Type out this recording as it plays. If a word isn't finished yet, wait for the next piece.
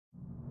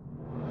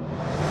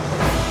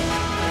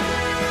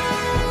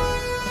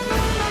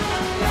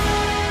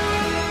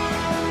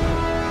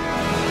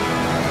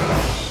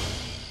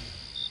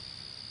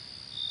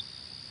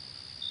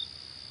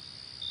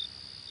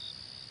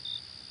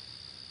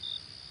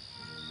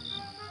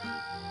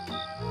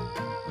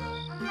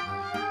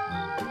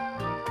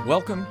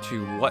Welcome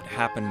to What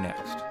Happened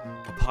Next,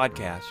 a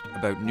podcast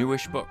about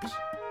newish books.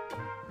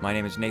 My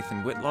name is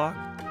Nathan Whitlock,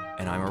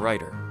 and I'm a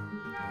writer.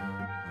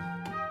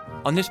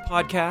 On this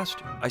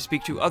podcast, I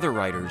speak to other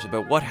writers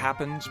about what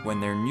happens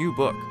when their new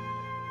book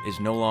is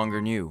no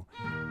longer new,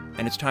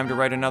 and it's time to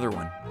write another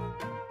one.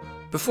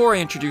 Before I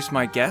introduce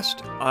my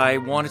guest, I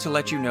wanted to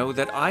let you know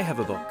that I have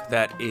a book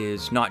that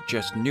is not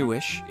just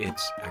newish,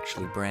 it's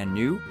actually brand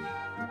new.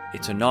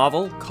 It's a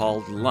novel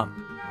called Lump,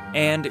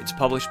 and it's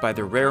published by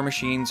the Rare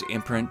Machines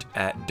imprint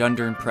at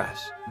Dundurn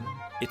Press.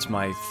 It's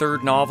my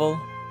third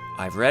novel.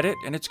 I've read it,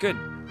 and it's good.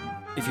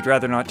 If you'd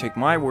rather not take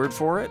my word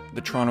for it,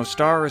 the Toronto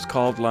Star has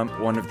called Lump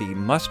one of the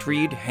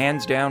must-read,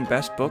 hands-down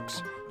best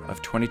books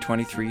of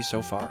 2023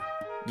 so far.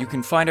 You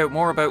can find out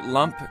more about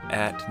Lump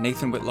at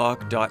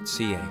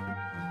nathanwhitlock.ca.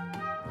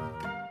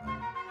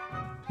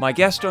 My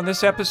guest on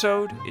this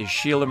episode is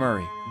Sheila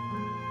Murray.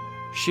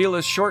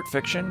 Sheila's short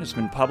fiction has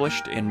been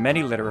published in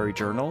many literary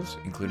journals,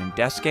 including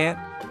Descant,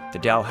 the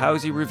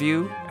Dalhousie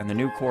Review, and the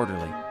New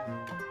Quarterly.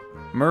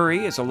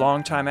 Murray is a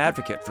longtime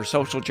advocate for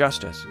social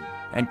justice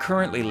and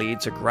currently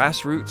leads a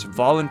grassroots,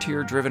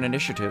 volunteer-driven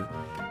initiative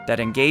that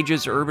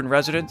engages urban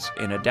residents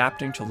in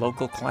adapting to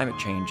local climate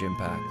change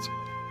impacts.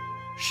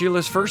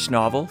 Sheila's first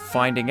novel,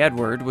 Finding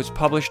Edward, was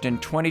published in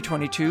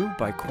 2022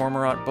 by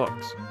Cormorant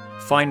Books.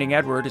 Finding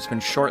Edward has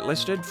been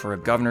shortlisted for a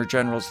Governor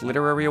General's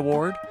Literary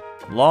Award,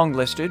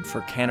 longlisted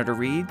for Canada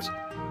Reads,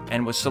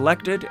 and was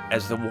selected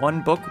as the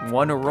One Book,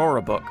 One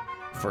Aurora book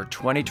for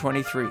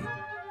 2023.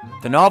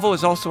 The novel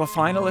is also a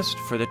finalist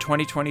for the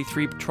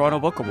 2023 Toronto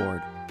Book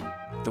Award,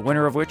 the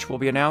winner of which will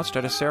be announced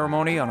at a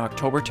ceremony on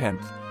October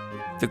 10th.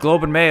 The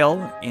Globe and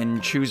Mail, in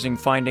choosing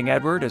Finding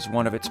Edward as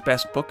one of its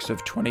best books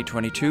of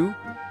 2022,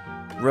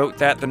 wrote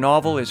that the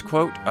novel is,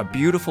 quote, a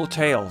beautiful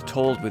tale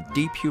told with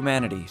deep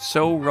humanity,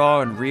 so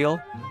raw and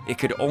real, it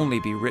could only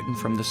be written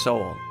from the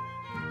soul.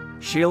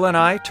 Sheila and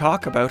I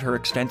talk about her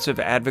extensive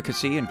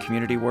advocacy and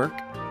community work,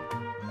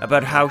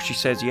 about how she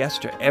says yes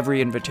to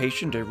every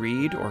invitation to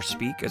read or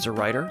speak as a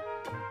writer,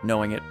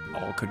 knowing it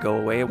all could go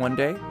away one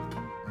day,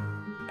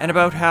 and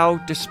about how,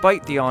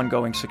 despite the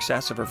ongoing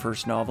success of her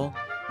first novel,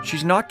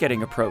 she's not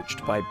getting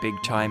approached by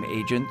big-time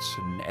agents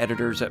and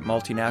editors at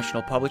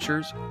multinational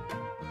publishers,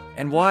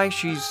 and why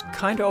she's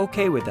kinda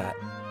okay with that.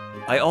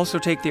 I also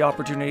take the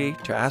opportunity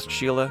to ask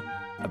Sheila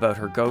about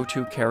her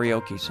go-to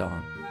karaoke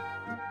song.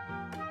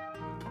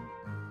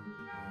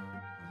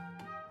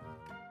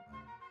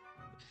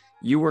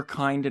 You were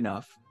kind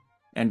enough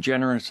and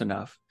generous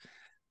enough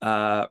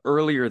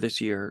earlier this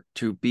year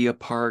to be a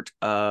part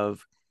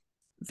of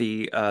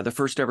the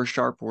first ever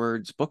Sharp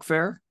Words book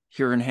fair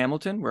here in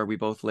Hamilton, where we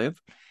both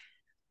live.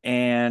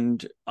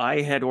 And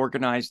I had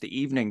organized the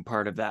evening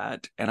part of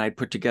that, and I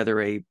put together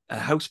a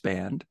house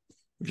band,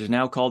 which is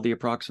now called the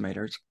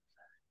Approximators.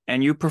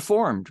 And you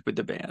performed with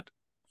the band.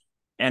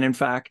 And in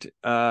fact,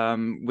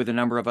 with a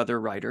number of other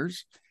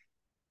writers.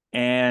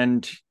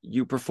 And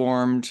you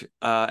performed,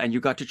 and you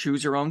got to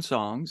choose your own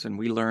songs, and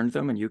we learned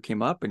them, and you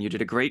came up, and you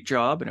did a great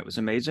job, and it was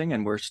amazing,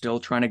 and we're still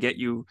trying to get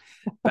you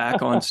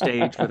back on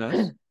stage with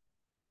us.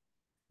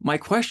 My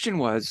question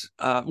was,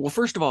 well,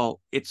 first of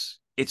all, it's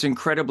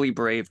incredibly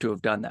brave to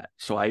have done that.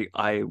 So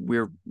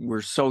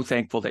we're so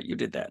thankful that you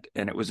did that,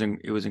 and it was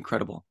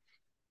incredible.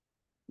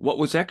 What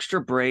was extra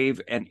brave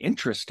and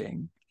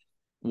interesting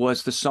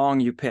was the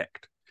song you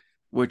picked,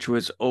 which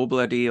was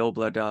Obla Di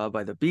Obla Da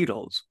by the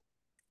Beatles.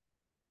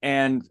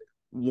 And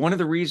one of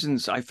the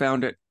reasons I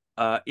found it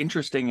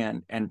interesting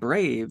and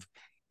brave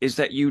is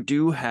that you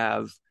do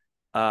have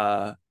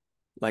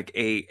like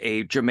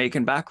a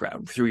Jamaican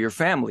background through your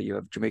family. You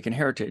have Jamaican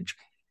heritage.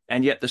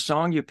 And yet the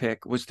song you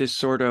pick was this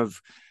sort of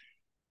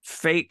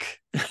fake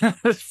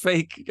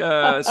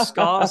ska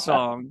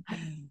song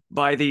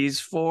by these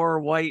four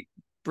white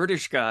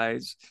British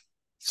guys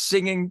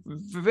singing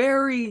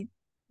very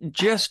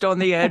just on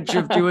the edge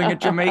of doing a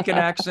Jamaican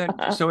accent.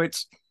 So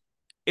it's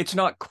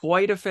not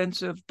quite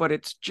offensive, but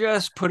it's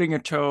just putting a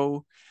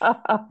toe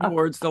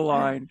towards the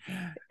line.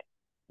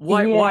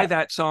 Why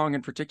that song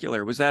in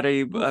particular? Was that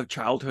a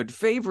childhood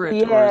favorite?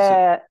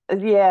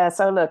 Yeah.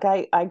 So look,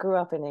 I grew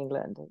up in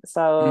England.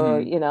 So,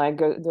 you know,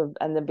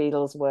 and the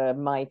Beatles were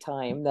my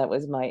time. That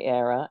was my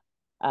era.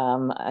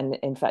 And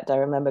in fact, I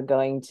remember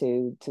going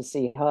to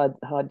see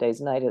Hard Day's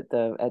Night at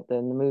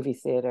the movie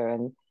theater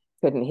and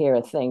couldn't hear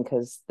a thing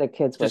because the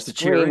kids were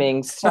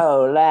screaming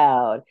so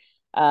loud.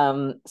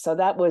 So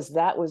that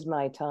was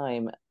my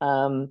time.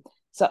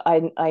 So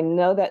I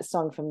know that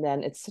song from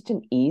then. It's such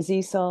an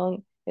easy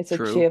song. It's a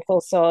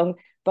cheerful song,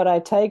 but I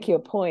take your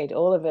point,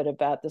 all of it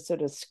about the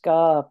sort of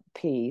ska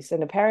piece.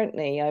 And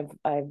apparently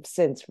I've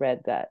since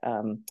read that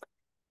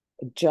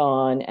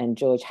John and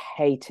George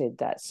hated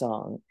that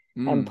song.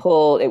 And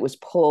it was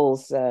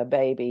Paul's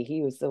baby.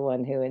 He was the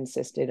one who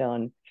insisted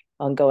on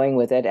going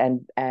with it,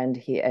 and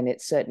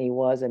it certainly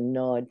was a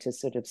nod to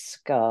sort of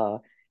ska.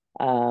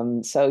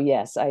 So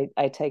yes,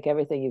 I take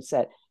everything you've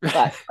said,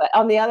 but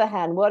on the other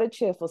hand, what a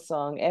cheerful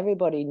song.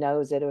 Everybody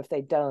knows it, or if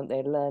they don't,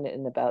 they learn it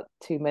in about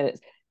 2 minutes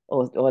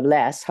or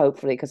less,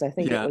 hopefully, because I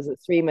think it was a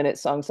 3-minute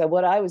song. So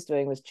what I was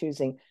doing was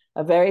choosing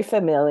a very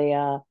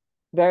familiar,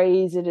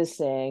 very easy to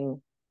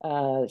sing,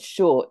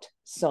 short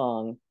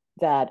song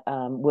that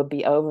would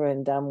be over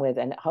and done with,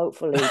 and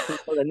hopefully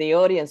people in the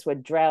audience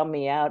would drown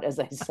me out as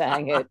I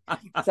sang it.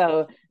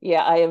 So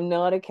yeah, I am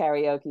not a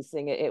karaoke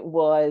singer. It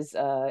was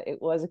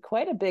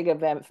quite a big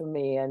event for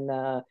me, and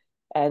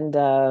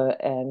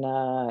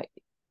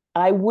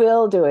I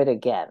will do it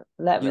again.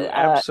 You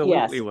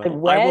absolutely Yes, will.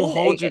 I will when?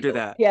 hold you to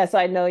that. Yes,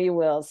 I know you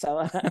will.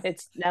 So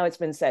it's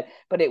been said,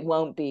 but it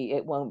won't be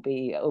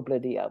obladi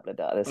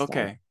oblada this time.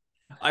 Okay.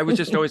 I was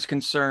just always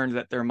concerned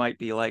that there might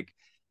be like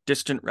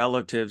distant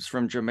relatives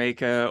from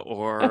Jamaica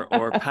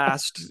or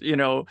past,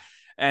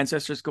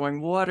 ancestors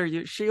going, "What are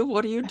you, Sheila?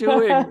 What are you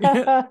doing?"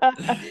 You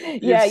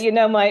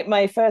Yeah,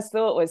 my first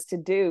thought was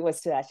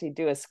to actually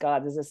do a ska.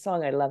 There's a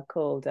song I love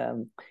called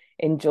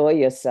Enjoy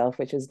Yourself,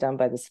 which was done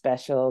by the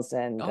Specials Oh,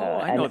 I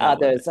and know that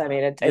one. others. I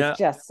mean, it's Yeah.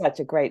 just such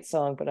a great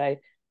song, but I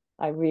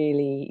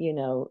really,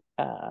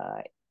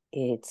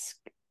 it's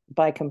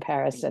by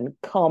comparison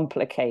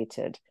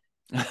complicated.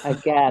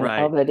 Again, Right.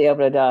 obladi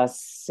oblada,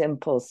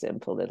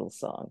 simple little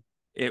song.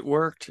 It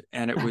worked,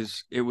 and it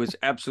was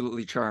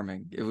absolutely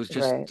charming. It was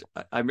Right. just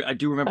I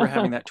do remember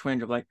having that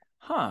twinge of like,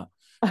 huh,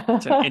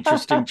 it's an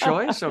interesting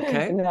choice.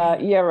 Okay. No,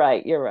 you're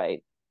right. You're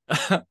right.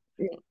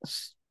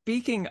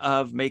 Speaking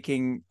of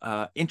making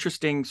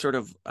interesting sort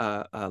of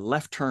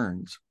left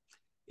turns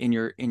in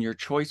your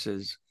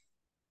choices,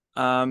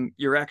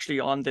 you're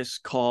actually on this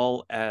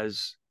call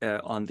as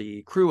on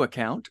the crew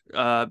account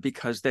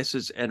because this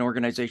is an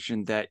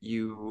organization that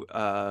you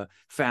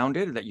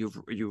founded, that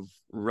you've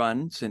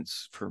run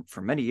since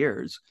for many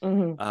years,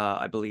 Hmm.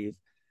 I believe.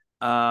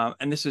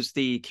 And this is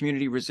the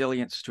Community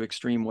Resilience to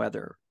Extreme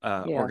Weather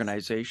Yes.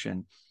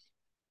 organization.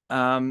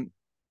 Um,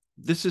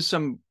 this is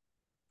some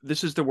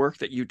this is the work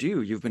that you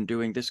do. You've been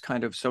doing this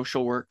kind of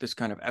social work, this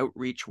kind of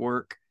outreach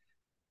work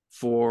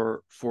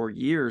for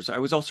years. I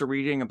was also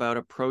reading about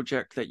a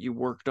project that you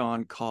worked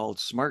on called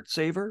Smart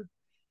Saver.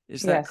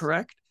 Is that Yes.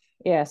 correct?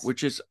 Yes.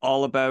 Which is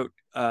all about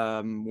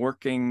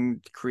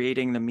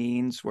creating the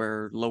means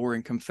where lower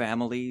income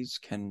families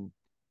can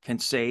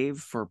save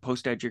for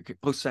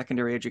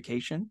post-secondary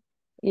education.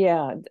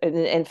 Yeah.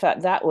 In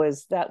fact, that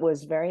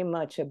was very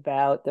much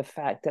about the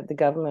fact that the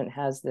government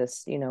has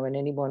this, and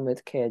anyone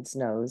with kids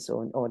knows,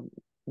 or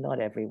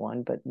not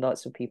everyone, but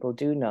lots of people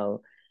do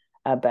know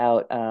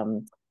about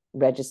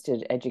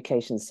registered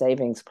education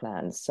savings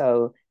plans.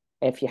 So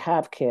if you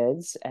have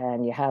kids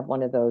and you have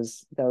one of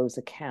those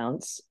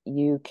accounts,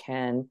 you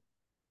can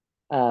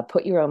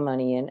put your own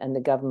money in, and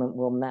the government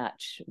will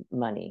match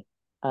money.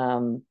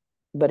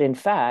 But in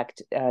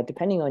fact,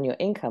 depending on your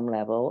income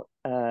level,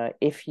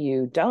 if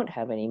you don't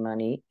have any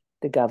money,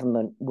 the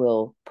government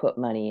will put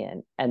money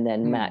in, and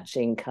then Hmm.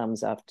 matching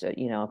comes after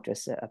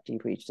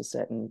you've reached a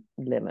certain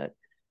limit.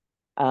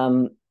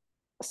 Um,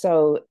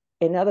 so,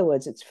 in other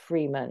words, it's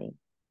free money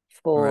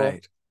for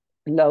Right.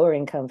 lower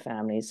income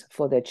families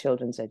for their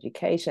children's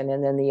education.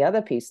 And then the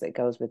other piece that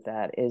goes with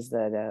that is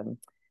that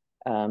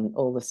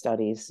all the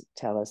studies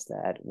tell us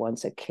that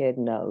once a kid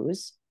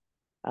knows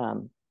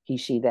he,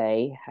 she,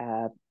 they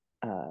have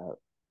uh,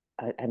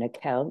 an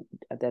account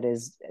that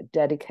is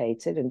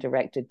dedicated and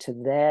directed to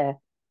their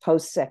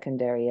post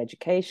secondary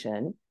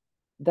education,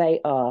 they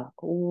are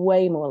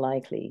way more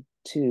likely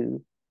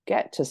to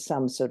get to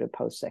some sort of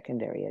post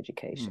secondary Hmm.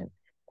 education.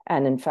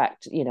 And in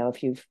fact,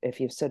 if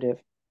you've sort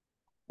of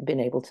been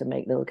able to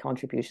make little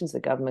contributions, the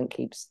government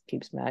keeps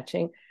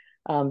matching.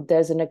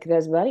 There's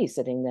money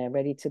sitting there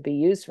ready to be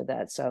used for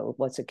that. So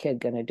what's a kid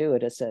going to do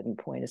at a certain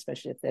point,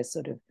 especially if they're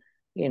sort of,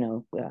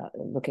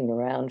 looking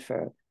around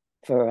for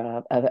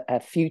a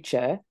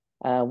future?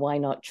 Why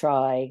not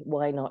try?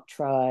 Why not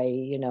try?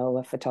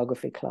 A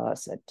photography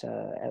class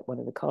at one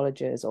of the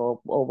colleges or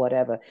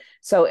whatever.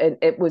 So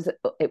it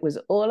was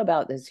all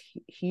about this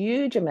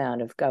huge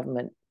amount of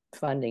government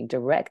funding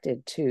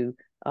directed to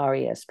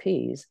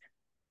RESPs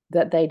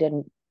that they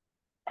didn't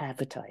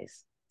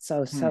advertise.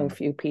 So Hmm.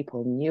 few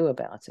people knew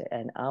about it,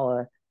 and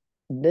our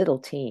little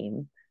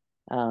team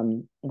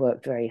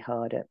worked very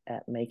hard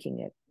at making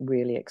it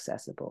really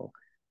accessible.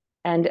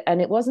 And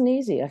it wasn't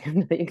easy.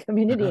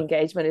 Community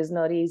engagement is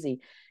not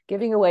easy.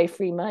 Giving away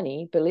free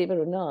money, believe it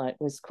or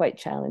not, was quite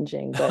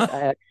challenging.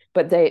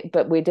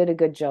 But we did a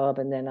good job.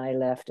 And then I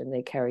left, and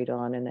they carried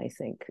on. And I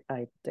think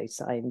they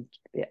signed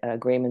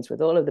agreements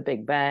with all of the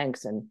big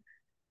banks, and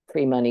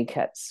free money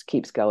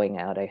keeps going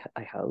out. I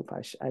hope.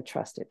 I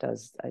trust it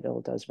does. It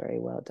all does very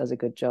well. It does a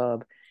good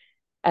job.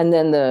 And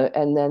then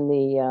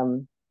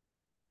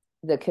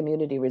the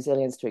community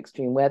resilience to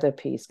extreme weather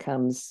piece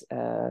comes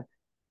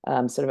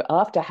sort of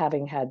after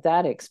having had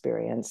that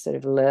experience, sort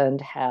of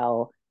learned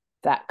how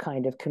that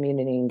kind of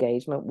community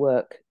engagement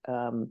work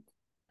can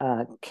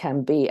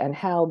be, and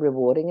how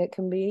rewarding it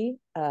can be.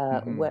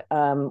 Hmm.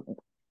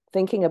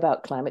 Thinking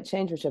about climate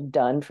change, which I've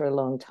done for a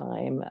long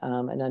time,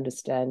 and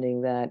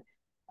understanding that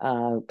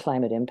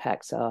climate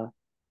impacts are,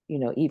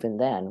 even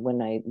then,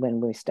 when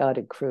we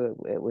started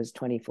Crew, it was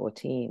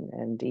 2014,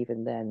 and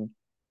even then,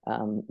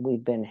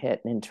 we've been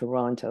hit in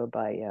Toronto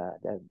by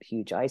the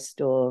huge ice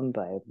storm,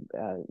 by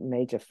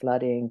major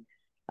flooding.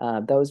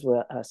 Those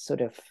were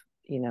sort of,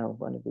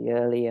 one of the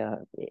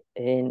earlier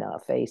in our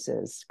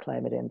faces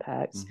climate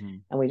impacts. Mm-hmm.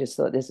 And we just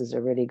thought this is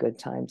a really good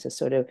time to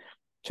sort of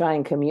try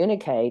and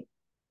communicate,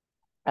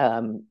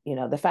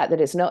 the fact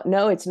that it's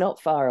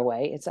not far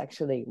away. It's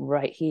actually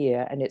right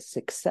here, and it's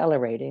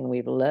accelerating.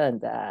 We've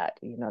learned that,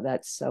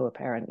 that's so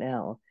apparent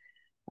now.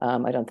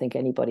 I don't think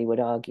anybody would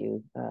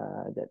argue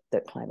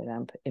that climate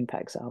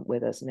impacts aren't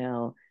with us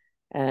now,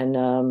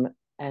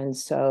 and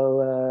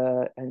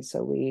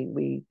so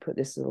we put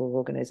this little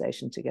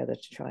organization together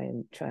to try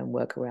and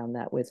work around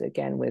that with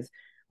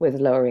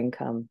lower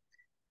income,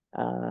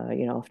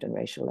 often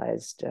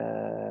racialized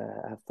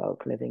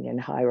folk living in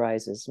high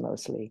rises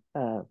mostly,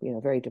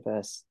 very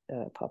diverse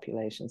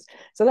populations.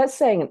 So that's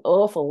saying an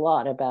awful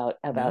lot about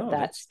No,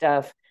 that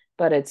stuff,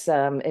 but it's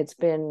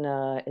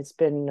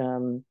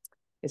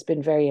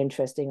been very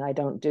interesting. I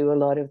don't do a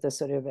lot of the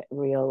sort of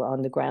real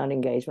on the ground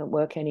engagement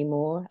work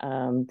anymore.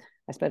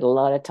 I spent a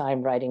lot of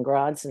time writing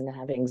grants and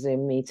having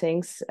Zoom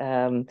meetings.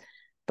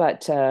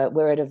 But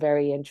we're at a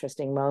very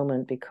interesting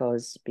moment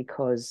because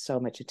so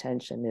much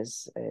attention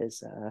is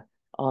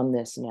on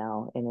this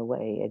now. In a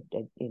way,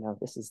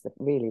 this is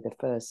really the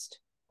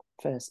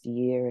first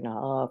year and a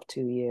half,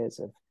 2 years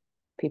of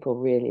people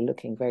really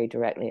looking very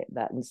directly at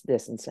that and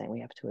this and saying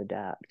we have to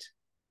adapt.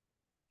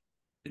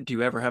 Do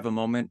you ever have a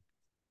moment,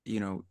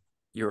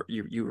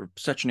 you're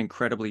such an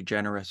incredibly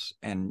generous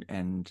and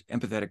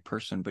empathetic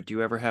person, but do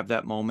you ever have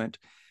that moment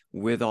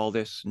with all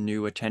this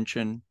new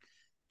attention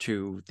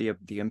to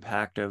the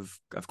impact of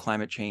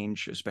climate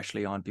change,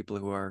 especially on people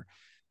who are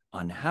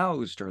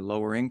unhoused or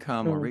lower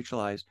income or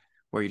racialized,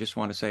 where you just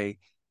want to say,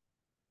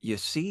 you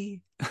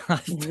see,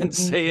 I've been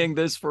saying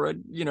this for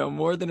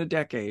more than a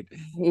decade.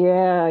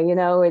 Yeah,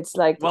 it's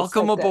like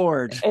Welcome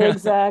aboard.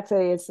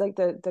 Exactly. It's like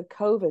the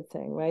COVID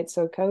thing, right?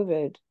 So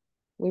COVID,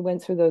 we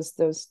went through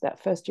that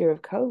first year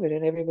of COVID,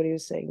 and everybody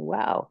was saying,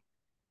 wow,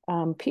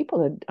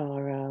 people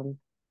are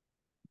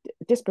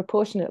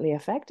disproportionately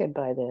affected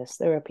by this.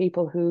 There are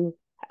people who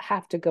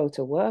have to go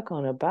to work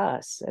on a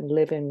bus and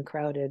live in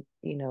crowded,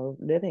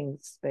 living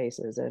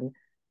spaces, and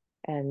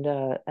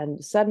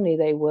suddenly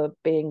they were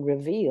being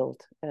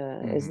revealed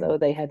as though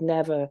they had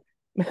never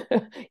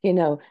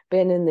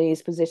been in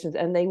these positions,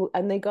 and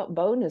they got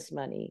bonus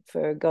money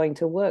for going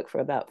to work for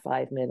about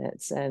 5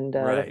 minutes, and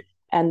Right.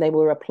 and they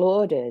were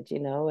applauded,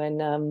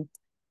 and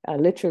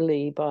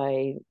literally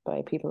by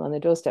people on the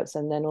doorsteps,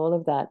 and then all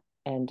of that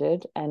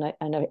ended, and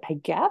I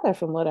gather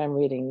from what I'm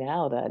reading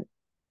now that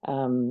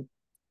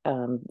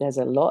there's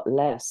a lot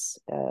less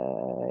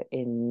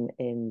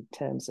in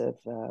terms of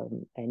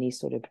any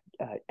sort of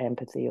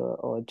empathy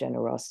or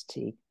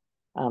generosity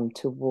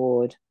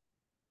toward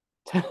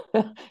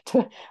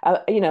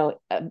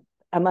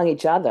among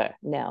each other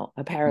now.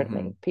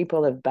 Apparently,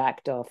 people have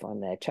backed off on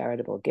their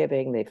charitable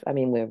giving.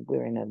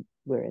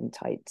 We're in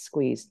tight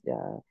squeeze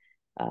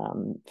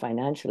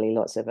financially,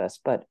 lots of us,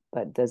 but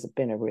there's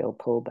been a real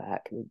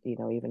pullback,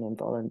 even in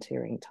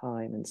volunteering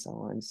time and so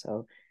on.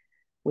 So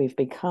we've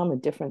become a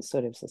different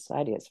sort of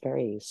society. It's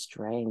very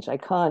strange. I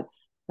can't,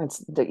 I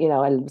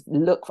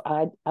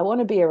want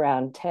to be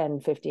around 10,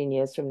 15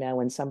 years from now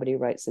when somebody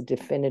writes a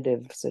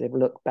definitive sort of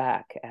look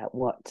back at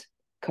what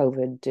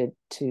COVID did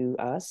to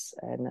us.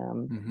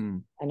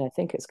 And I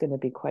think it's going to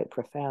be quite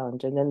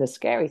profound. And then the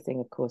scary thing,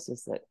 of course,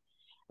 is that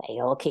they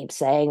all keep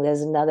saying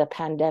there's another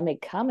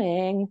pandemic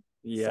coming.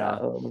 Yeah.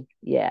 So,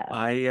 yeah.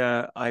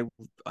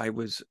 I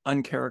was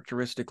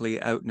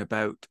uncharacteristically out and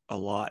about a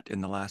lot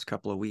in the last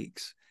couple of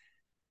weeks,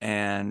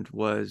 and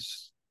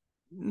was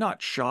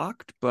not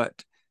shocked,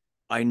 but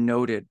I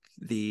noted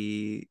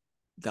the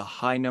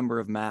high number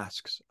of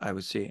masks I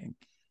was seeing.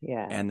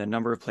 Yeah. And the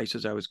number of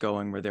places I was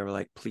going where they were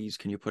like, please,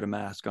 can you put a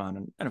mask on?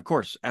 And of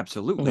course,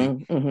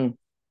 absolutely.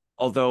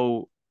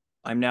 Although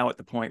I'm now at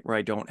the point where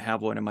I don't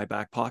have one in my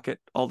back pocket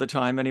all the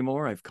time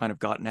anymore. I've kind of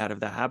gotten out of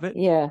the habit.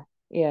 Yeah.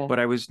 Yeah. But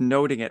I was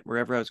noting it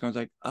wherever I was going. I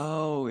was like,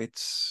 oh,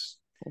 it's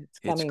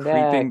coming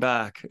creeping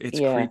back. It's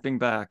creeping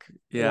back.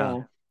 Yeah.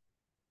 Yeah.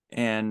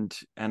 And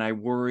I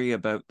worry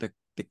about the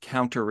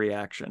counter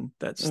reaction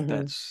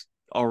that's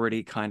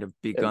already kind of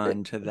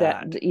begun to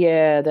that.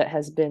 That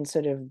has been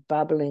sort of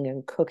bubbling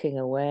and cooking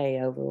away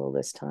over all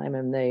this time,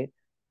 and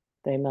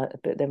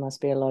there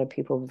must be a lot of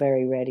people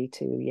very ready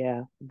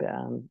to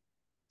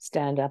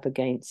stand up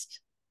against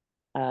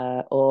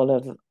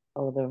all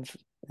of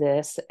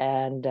this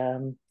and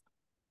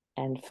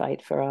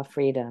fight for our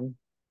freedom.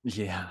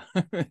 Yeah.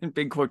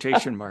 Big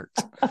quotation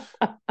marks.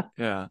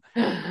 Yeah.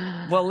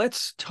 Well,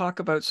 let's talk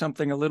about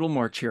something a little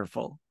more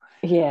cheerful.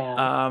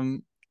 Yeah.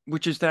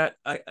 Which is that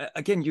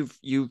again,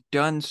 you've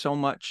done so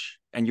much,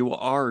 and you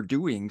are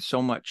doing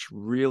so much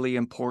really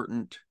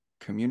important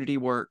community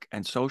work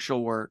and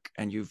social work,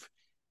 and you've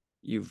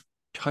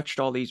touched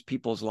all these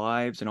people's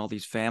lives and all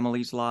these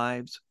families'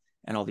 lives,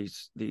 and all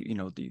these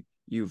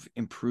you've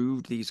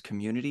improved these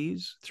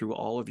communities through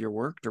all of your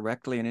work,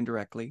 directly and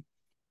indirectly.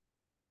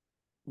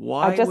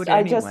 Why would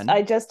anyone?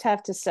 I just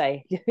have to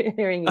say,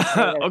 hearing you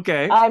say that,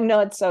 Okay. I'm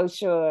not so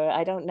sure.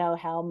 I don't know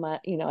how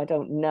much, I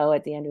don't know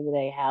at the end of the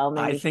day how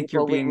I many think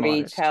you're people we being reach,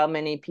 modest. how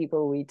many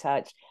people we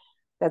touch.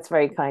 That's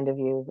very kind of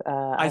you. I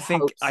I hope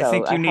think I so.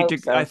 think I you need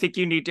hope to I so. think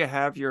you need to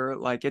have your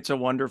like It's a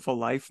Wonderful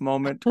Life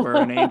moment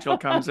where an angel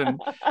comes and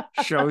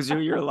shows you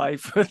your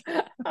life.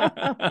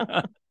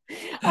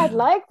 I'd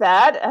like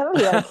that. That would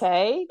be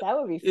okay. That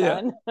would be Yeah.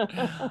 fun.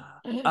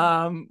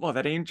 Well,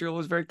 that angel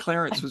was very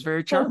Clarence was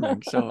very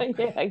charming. So,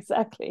 Yeah,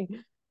 exactly.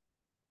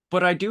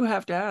 but I do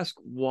have to ask,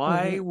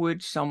 why Hmm.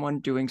 would someone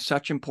doing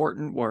such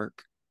important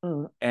work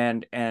Mm.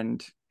 and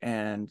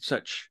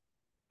such,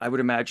 I would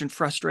imagine,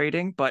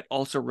 frustrating but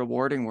also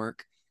rewarding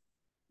work,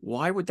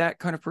 why would that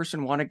kind of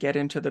person want to get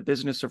into the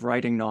business of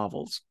writing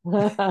novels?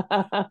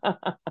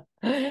 Well,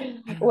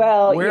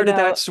 Where did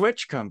that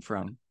switch come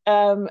from?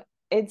 um,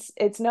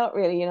 it's not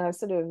really,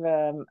 sort of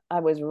I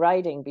was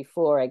writing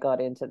before I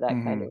got into that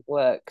kind Hmm. of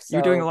work.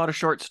 You're doing a So lot of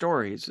short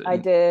stories. I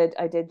did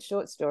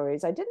short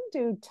stories. I didn't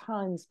do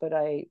tons, but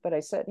I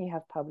certainly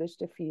have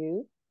published a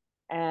few.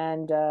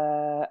 And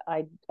I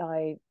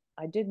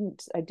did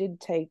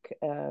take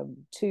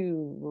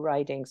two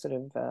writing sort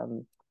of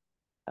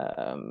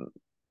um,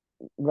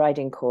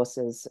 writing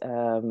courses,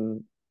 not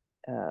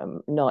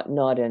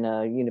in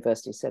a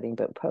university setting,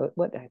 but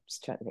what I was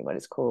trying to think what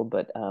it's called,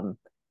 but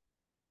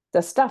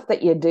the stuff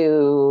that you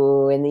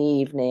do in the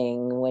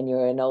evening when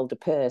you're an older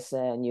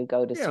person, you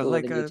go to Yeah, school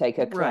like and you a take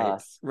a right,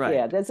 class. Yeah,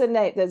 right. there's a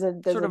name, there's Sort a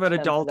of an term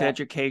for adult that.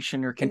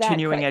 education or That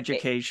continuing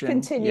education. Yeah,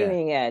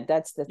 continuing ed,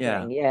 that's the yeah.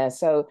 thing. Yeah,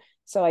 so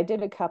I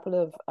did a couple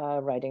of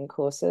writing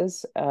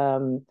courses,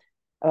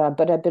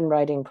 but I've been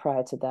writing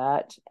prior to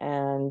that,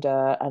 and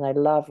I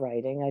love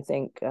writing. I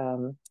think,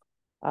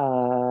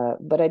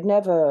 but I'd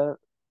never.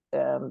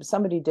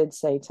 Somebody did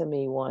say to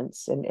me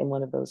once in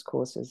one of those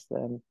courses,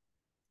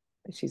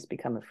 she's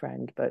become a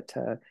friend, but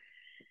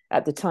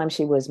at the time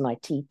she was my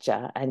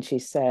teacher, and she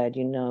said,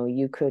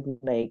 you could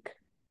make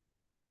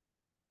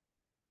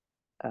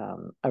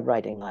a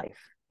writing life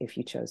if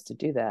you chose to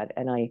do that.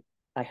 And I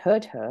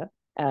heard her,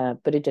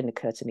 but it didn't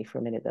occur to me for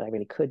a minute that I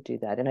really could do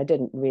that, and I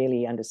didn't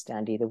really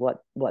understand either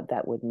what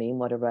that would mean,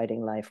 what a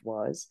writing life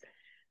was.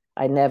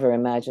 I never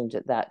imagined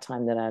at that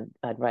time that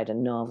I'd write a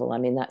novel. I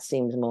mean, that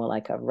seems more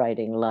like a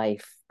writing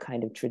life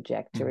kind of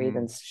trajectory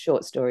than Hmm.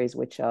 short stories,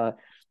 which are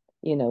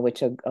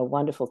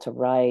wonderful to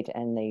write,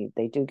 and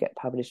they do get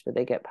published, but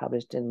they get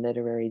published in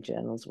literary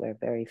journals where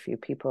very few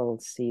people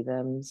see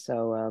them.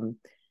 So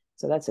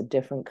that's a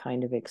different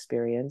kind of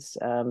experience.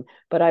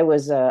 But I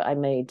was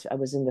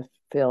in the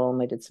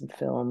film. I did some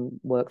film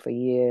work for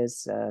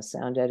years,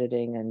 sound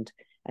editing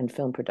and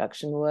film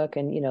production work,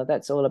 and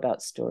that's all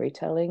about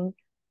storytelling.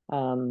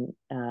 And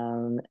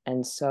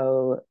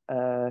so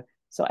I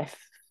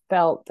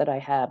felt that I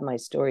had my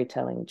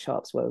storytelling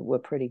chops were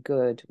pretty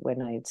good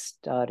when I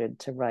started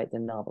to write the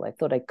novel. I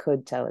thought I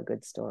could tell a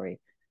good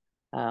story.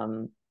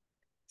 Um,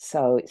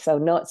 so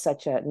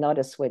not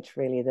a switch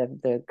really.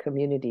 The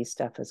community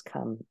stuff has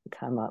come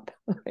up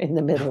in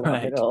the middle of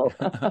it Right. all.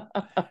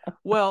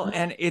 Well,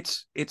 and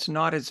it's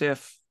not as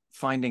if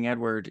Finding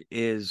Edward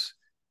is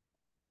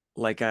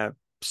like a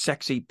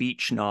sexy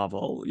beach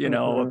novel,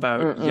 Mm-mm,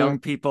 about young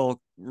mm-mm.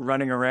 people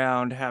running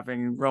around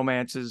having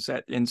romances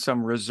in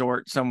some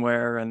resort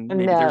somewhere, and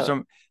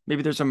No.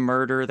 maybe there's a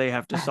murder they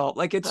have to solve.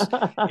 Like it's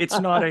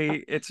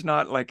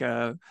not like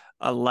a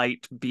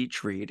light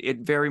beach read. It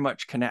very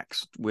much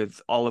connects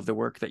with all of the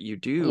work that you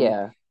do,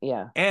 Yeah,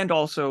 yeah. and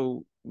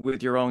also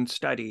with your own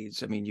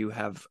studies. I mean, you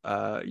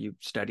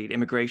studied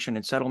immigration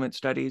and settlement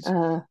studies.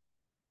 Uh,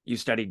 You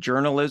studied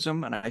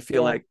journalism, and I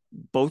feel yeah, like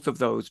both of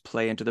those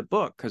play into the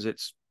book because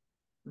it's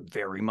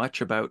very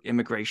much about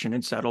immigration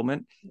and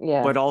settlement,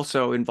 yeah, but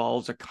also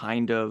involves a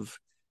kind of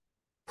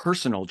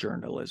personal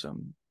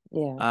journalism.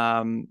 yeah.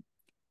 Um,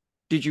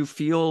 did you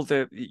feel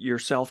that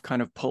yourself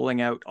kind of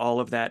pulling out all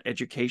of that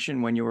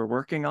education when you were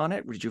working on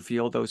it? Did you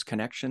feel those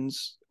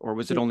connections, or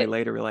was it only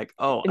later you're like,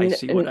 oh, I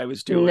see what I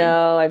was doing?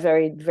 No, I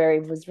very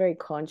was very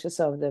conscious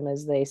of them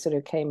as they sort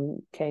of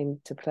came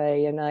to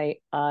play, and I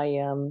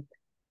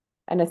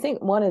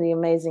think one of the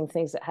amazing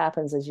things that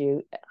happens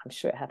I'm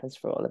sure it happens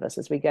for all of us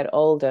as we get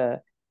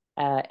older,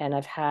 and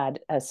I've had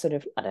a sort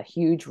of not a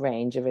huge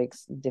range of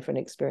different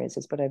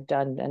experiences, but I've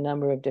done a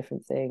number of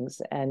different things,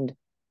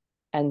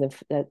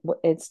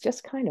 it's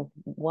just kind of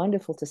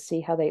wonderful to see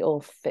how they all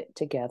fit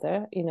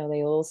together.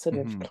 They all sort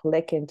of Mm-hmm.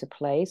 click into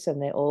place,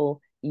 and they're all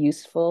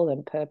useful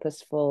and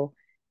purposeful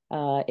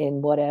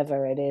in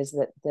whatever it is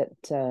that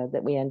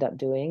we end up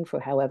doing for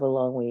however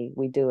long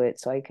we do it.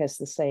 So I guess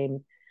the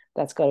same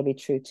that's got to be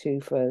true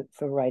too for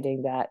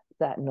writing that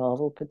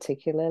novel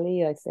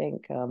particularly. I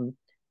think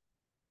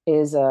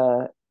is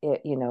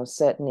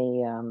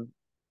certainly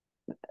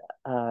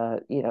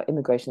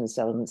immigration and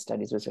settlement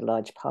studies was a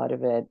large part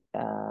of it.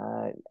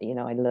 I'd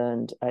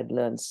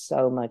learned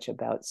so much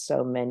about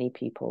so many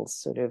people's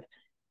sort of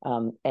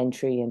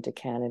entry into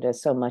Canada,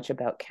 so much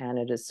about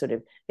Canada's sort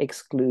of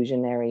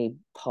exclusionary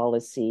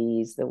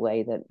policies, the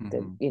way that the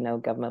Mm-hmm.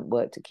 government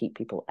worked to keep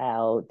people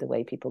out, the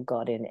way people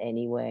got in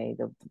anyway,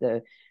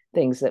 the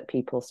things that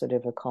people sort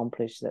of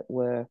accomplished that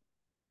were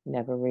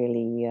never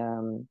really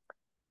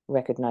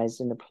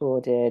recognized and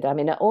applauded. I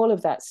mean, all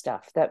of that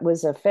stuff. That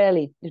was a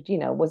fairly,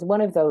 was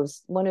one of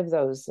those.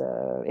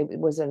 It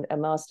was a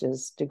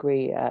master's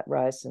degree at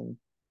Ryerson,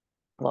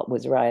 what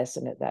was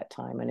Ryerson at that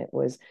time, and it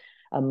was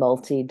a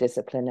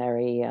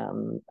multidisciplinary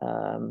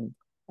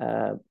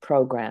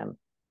program,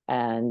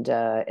 and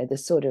at the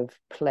sort of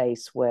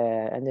place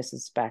where, and this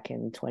is back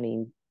in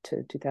 2009,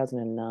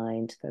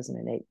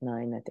 2008,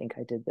 9, I think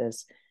I did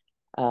this,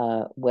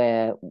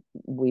 where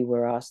we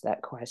were asked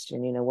that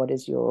question, what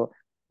is your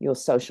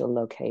social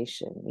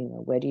location?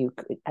 Where do you,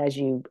 as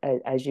you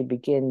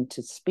begin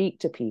to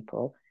speak to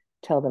people,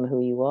 tell them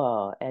who you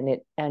are. And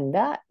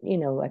that,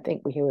 I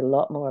think we hear a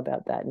lot more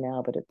about that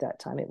now, but at that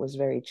time it was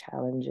very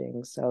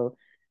challenging. So,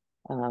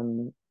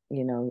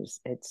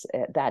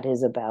 that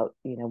is about,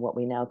 what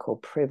we now call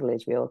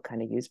privilege. We all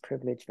kind of use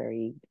privilege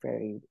very,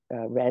 very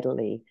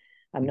readily.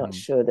 I'm not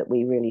sure that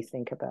we really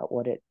think about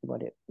what it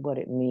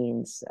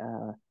means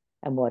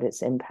and what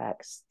its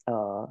impacts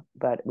are,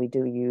 but we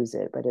do use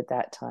it. But at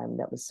that time,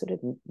 that was sort of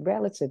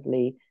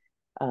relatively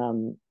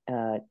for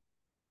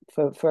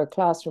a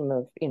classroom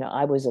of,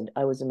 I was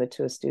a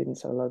mature student,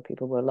 so a lot of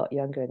people were a lot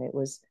younger, and it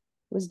was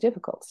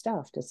difficult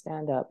stuff to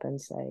stand up and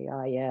say,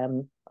 I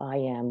am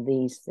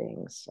these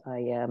things. I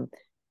am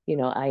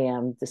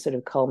the sort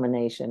of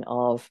culmination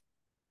of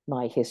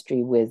my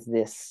history with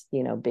this,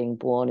 being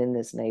born in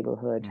this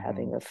neighborhood,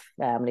 having a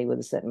family with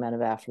a certain amount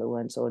of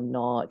affluence or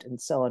not, and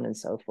so on and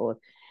so forth.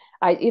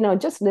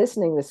 Just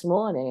listening this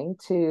morning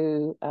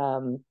to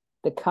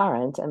The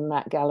Current and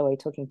Matt Galloway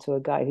talking to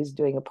a guy who's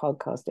doing a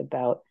podcast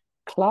about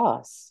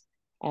class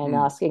and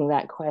asking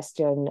that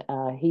question.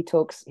 He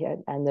talks,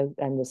 and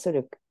the sort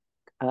of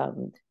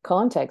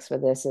context for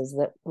this is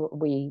that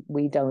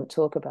we don't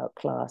talk about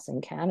class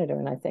in Canada,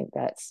 and I think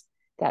that's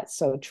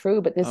so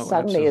true. But this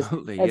suddenly has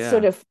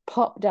sort of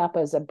popped up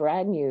as a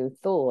brand new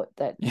thought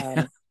that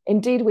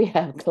indeed we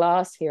have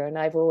class here, and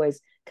I've always,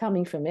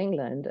 coming from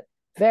England,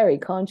 very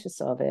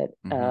conscious of it,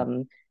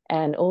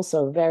 and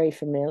also very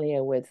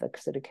familiar with the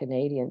sort of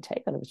Canadian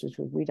take on it, which is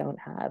we don't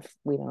have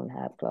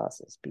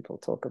classes. People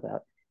talk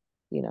about,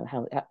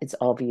 how it's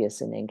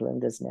obvious in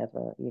England. There's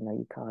never,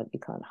 you can't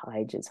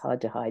hide. It's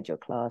hard to hide your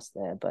class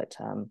there, but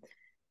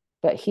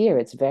here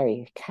it's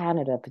very,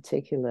 Canada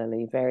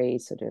particularly, very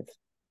sort of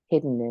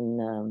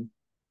hidden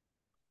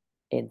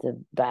in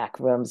the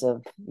back rooms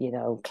of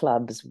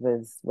clubs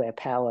where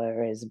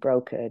power is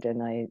brokered,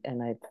 and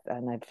I've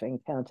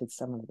encountered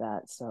some of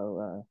that.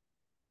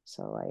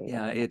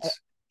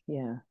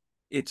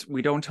 It's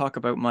we don't talk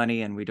about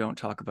money and we don't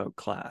talk about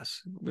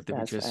class. We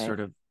just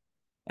sort of,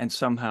 and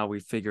somehow we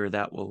figure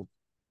that will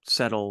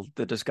settle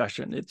the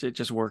discussion. It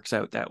just works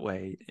out that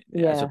way,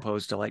 as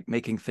opposed to like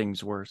making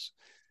things worse.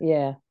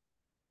 Yeah.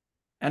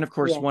 And of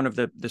course, one of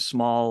the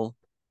small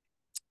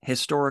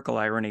historical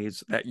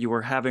ironies that you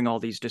were having all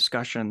these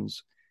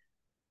discussions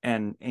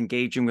and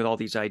engaging with all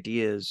these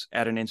ideas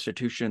at an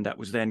institution that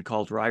was then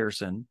called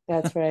Ryerson.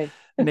 That's right.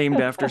 Named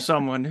after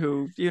someone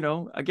who,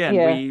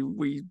 again,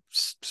 we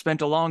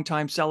spent a long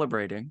time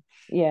celebrating.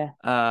 Yeah.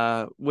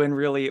 When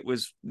really it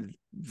was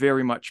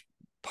very much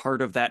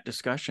part of that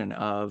discussion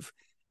of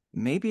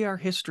maybe our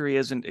history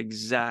isn't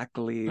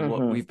exactly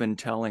what we've been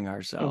telling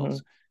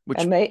ourselves, which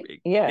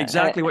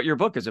exactly what your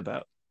book is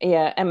about.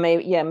 Yeah, and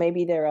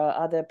maybe there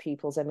are other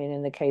peoples. I mean,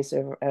 in the case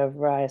of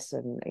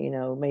Ryerson,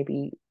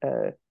 maybe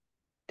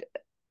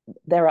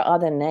there are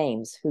other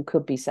names who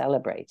could be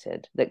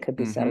celebrated,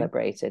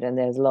 celebrated, and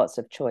there's lots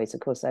of choice. Of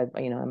course, I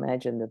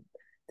imagine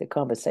the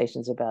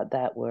conversations about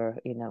that were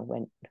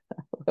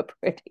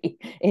pretty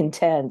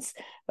intense.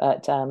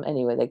 But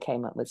anyway, they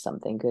came up with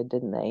something good,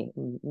 didn't they?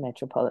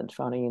 Metropolitan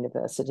Toronto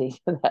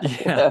University.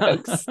 That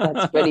works.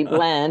 That's pretty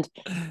bland.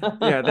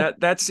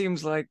 that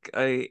seems like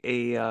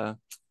a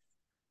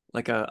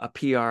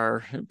PR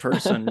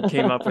person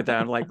came up with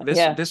that. I'm like,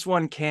 this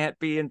one can't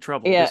be in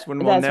trouble. This one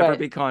will never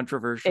be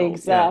controversial.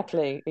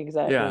 Exactly.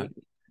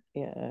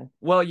 Yeah.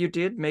 Well, you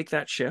did make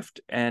that shift,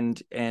 and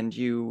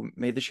you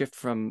made the shift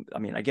from, I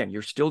mean, again,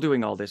 you're still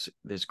doing all this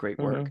great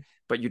work,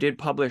 but you did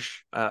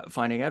publish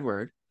Finding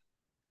Edward.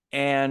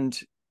 And,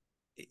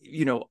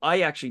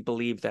 I actually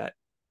believe that,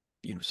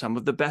 some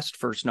of the best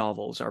first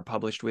novels are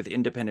published with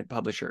independent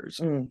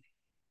publishers.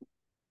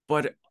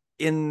 But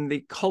in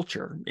the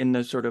culture, in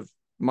the sort of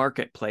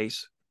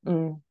marketplace,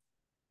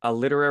 a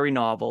literary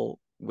novel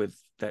with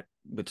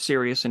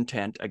serious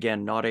intent,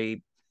 again, not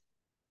a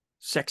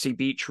sexy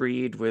beach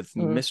read with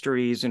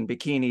mysteries and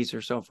bikinis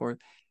or so forth,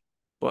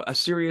 but a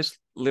serious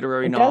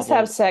literary novel. It does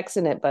have sex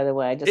in it, by the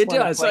way. I just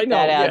want to point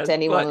that out to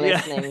anyone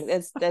listening.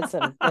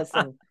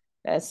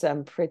 There's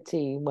some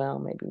pretty, well,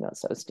 maybe not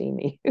so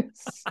steamy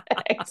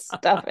sex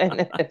stuff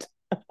in it.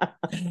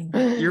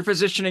 You're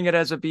positioning it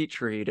as a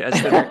beach read, as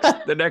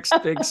the next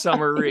big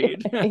summer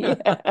read.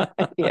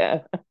 Yeah.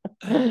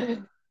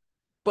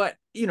 But,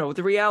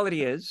 the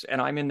reality is, and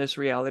I'm in this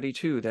reality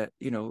too, that,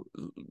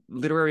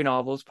 literary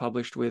novels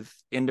published with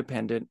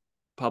independent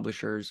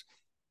publishers,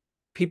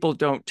 people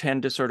don't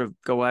tend to sort of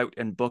go out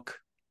and book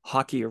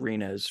hockey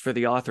arenas for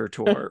the author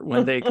tour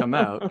when they come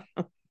out.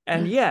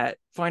 And yet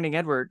Finding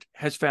Edward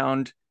has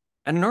found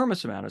an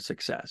enormous amount of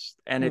success,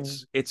 and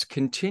it's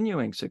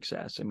continuing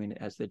success. I mean,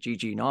 it has the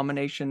GG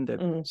nomination,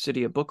 the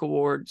City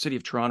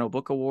of Toronto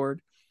Book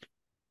Award.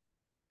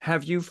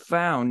 Have you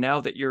found,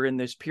 now that you're in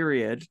this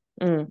period,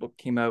 the book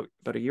came out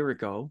about a year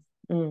ago,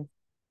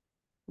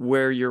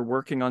 where you're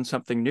working on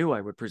something new, I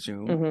would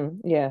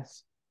presume?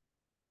 Yes.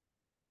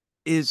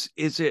 Is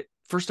it,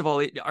 first of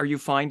all, are you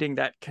finding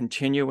that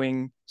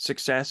continuing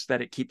success,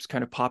 that it keeps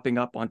kind of popping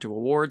up onto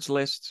awards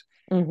lists?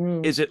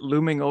 Is it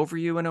looming over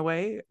you in a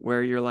way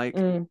where you're like,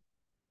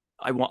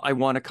 I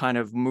want to kind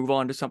of move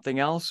on to something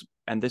else,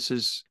 and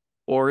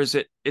or is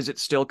it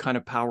still kind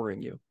of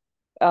powering you?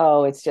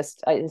 Oh,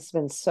 it's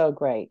been so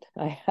great.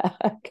 I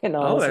can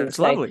Oh, honestly that's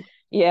say, lovely.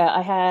 yeah,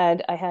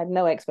 I had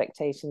no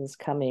expectations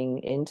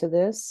coming into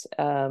this.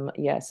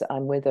 Yes,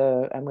 I'm with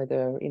a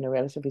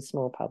relatively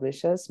small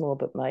publisher, Small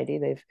but Mighty.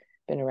 They've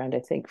been around,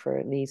 I think, for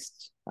at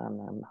least I'm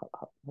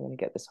going to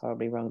get this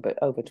horribly wrong, but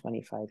over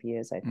 25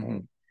 years, I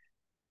think.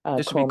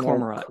 This would be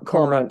Cormorant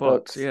Cormorant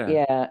Books, Books, yeah.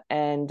 yeah,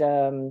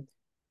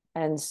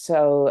 and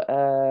so,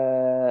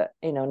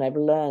 and I've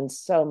learned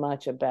so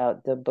much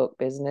about the book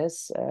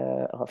business,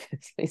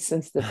 obviously,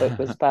 since the book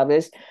was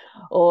published,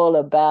 all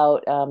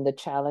about the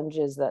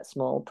challenges that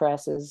small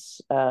presses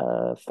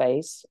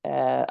face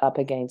up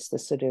against the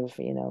sort of,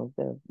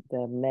 the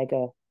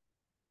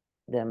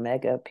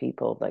mega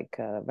people like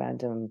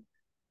Penguin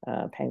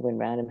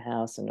Random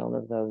House and all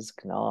of those,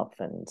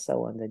 Knopf and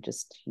so on. They're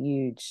just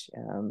huge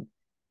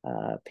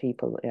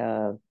people,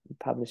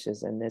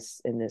 publishers in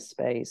this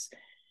space.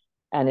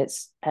 And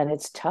it's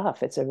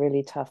tough. It's a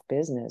really tough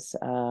business,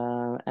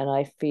 and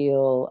I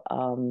feel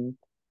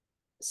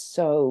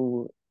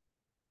so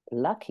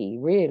lucky,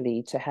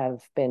 really, to have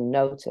been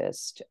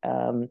noticed.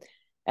 And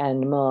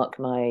Mark,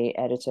 my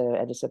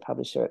editor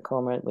publisher at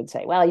Cormorant, would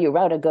say, "Well, you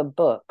wrote a good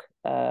book.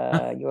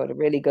 You wrote a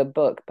really good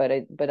book." But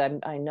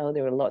I know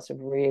there are lots of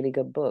really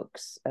good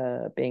books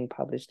being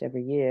published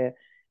every year,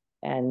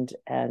 and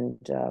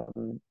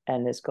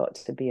there's got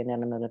to be an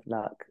element of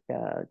luck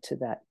to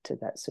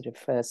that sort of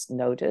first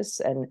notice.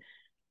 And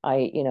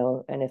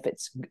and if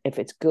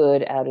it's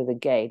good out of the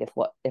gate,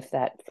 if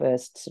that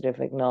first sort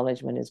of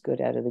acknowledgement is good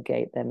out of the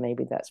gate, then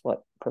maybe that's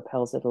what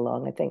propels it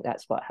along. I think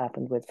that's what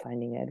happened with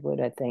Finding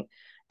Edward. I think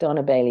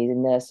Donna Bailey, the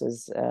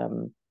nurse's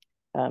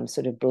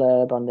sort of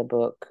blurb on the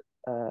book,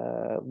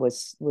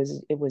 was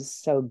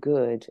so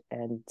good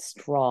and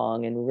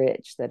strong and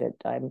rich that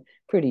I'm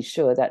pretty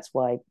sure that's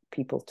why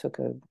people took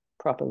a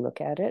proper look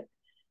at it.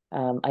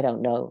 I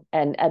don't know,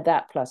 and at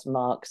that plus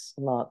Mark's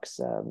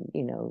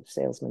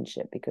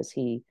salesmanship, because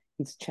he's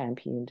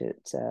championed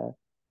it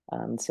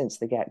since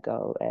the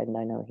get-go, and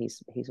I know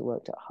he's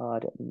worked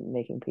hard at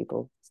making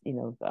people,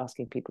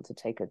 asking people to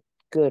take a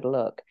good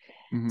look.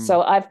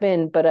 So I've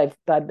been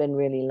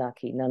really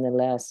lucky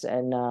nonetheless,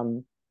 and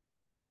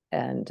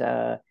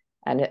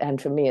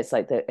for me, it's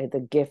like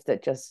the gift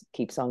that just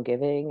keeps on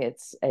giving.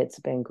 It's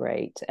been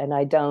great, and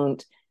I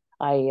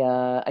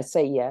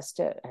say yes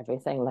to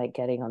everything, like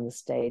getting on the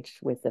stage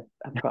with the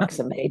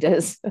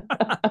approximators,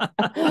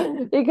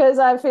 because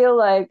I feel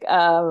like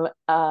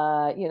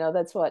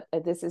that's what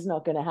this is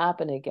not going to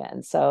happen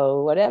again.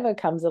 So whatever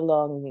comes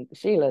along,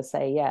 Sheila,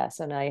 say yes,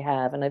 and I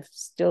have, and I've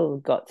still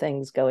got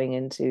things going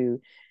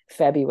into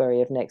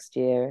February of next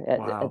year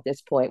at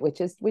this point, which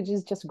is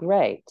just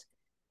great.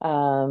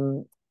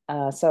 So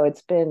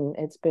it's been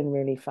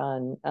really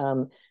fun.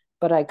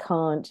 But I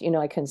can't,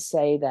 I can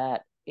say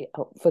that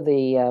for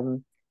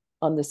the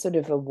on the sort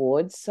of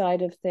awards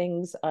side of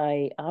things,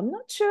 I'm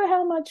not sure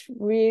how much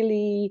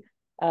really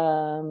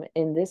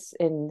in this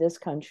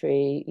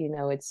country,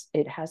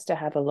 it has to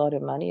have a lot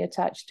of money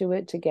attached to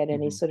it to get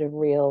any sort of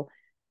real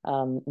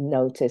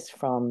notice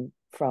from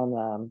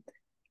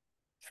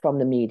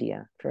the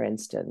media, for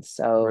instance.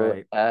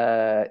 So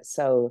I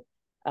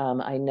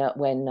know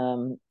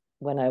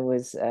when I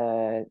was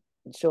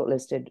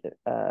shortlisted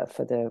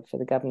for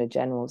the Governor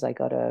General's, I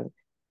got a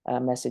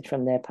message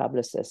from their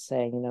publicist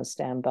saying,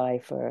 stand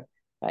by for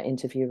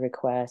interview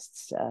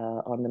requests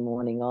on the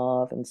morning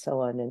of, and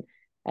so on.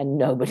 And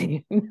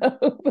nobody,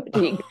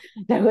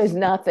 there was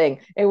nothing.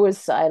 It was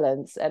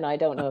silence. And I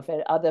don't know if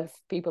other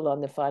people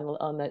on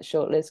that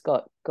shortlist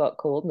got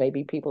called.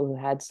 Maybe people who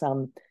had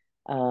some,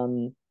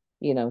 some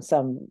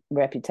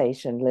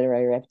reputation,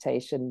 literary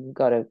reputation,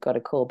 got a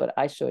call, but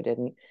I sure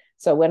didn't.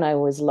 So when I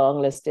was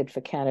longlisted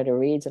for Canada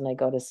Reads, and I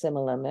got a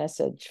similar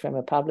message from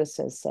a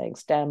publicist saying,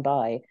 stand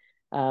by,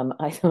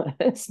 I thought,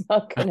 it's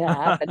not going to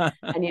happen.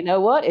 And you know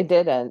what? It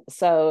didn't.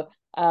 So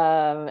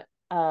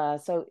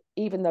so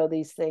even though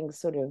these things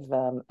sort of,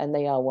 and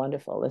they are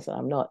wonderful,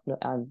 listen,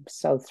 I'm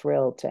so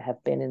thrilled to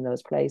have been in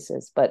those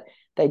places, but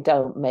they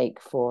don't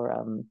make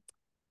for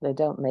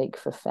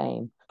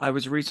fame. I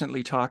was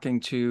recently talking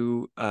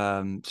to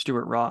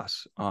Stuart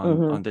Ross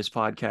on this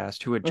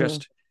podcast, who had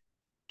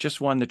just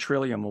won the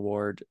Trillium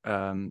Award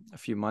a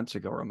few months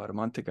ago, or about a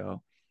month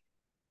ago.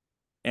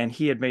 And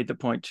he had made the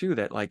point too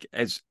that, like,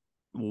 as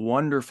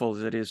wonderful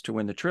as it is to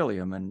win the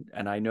Trillium,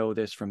 and I know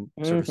this from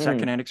sort of Hmm.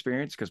 secondhand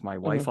experience because my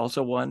wife Hmm.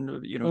 also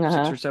won, 6 or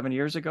Uh-huh. 7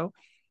 years ago.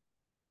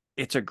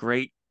 It's a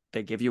great,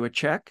 they give you a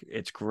check.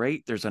 It's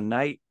great. There's a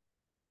night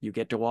you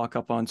get to walk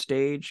up on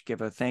stage,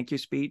 give a thank you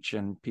speech,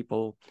 and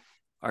people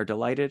are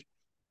delighted.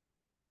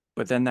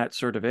 But then that's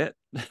sort of it.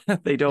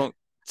 They don't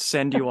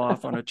send you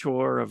off on a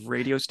tour of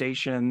radio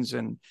stations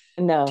and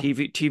No.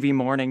 TV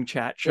morning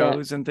chat Yeah.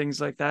 shows and things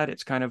like that.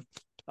 It's kind of,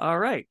 all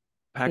right,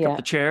 pack up Yeah.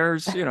 the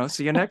chairs,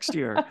 see you next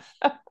year.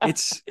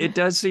 It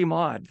does seem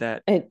odd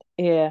that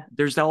Yeah.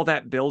 there's all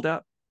that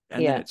buildup,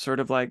 and then Yeah. it's sort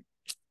of like,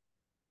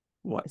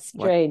 It's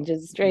what, strange.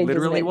 It's strange, isn't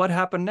literally it? what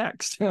happened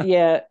next?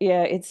 Yeah,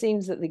 yeah. It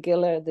seems that the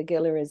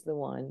Giller is the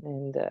one,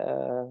 and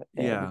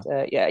Yeah.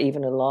 yeah,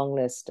 even a long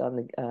list on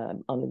the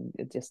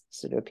just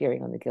sort of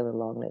appearing on the Giller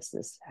long list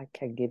is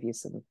can give you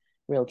some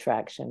real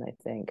traction, I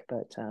think.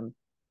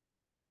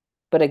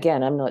 But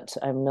again, I'm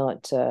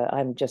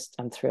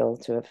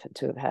thrilled to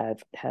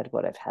have had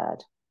what I've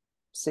had.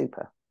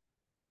 Super.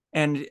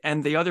 And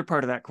the other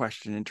part of that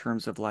question, in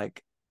terms of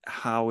like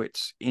how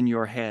it's in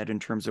your head in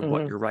terms of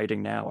what Hmm. you're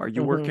writing now, are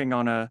you Hmm. working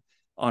on a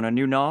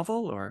new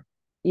novel, or?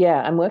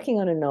 Yeah, I'm working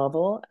on a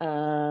novel,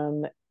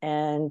 and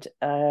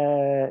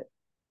I'm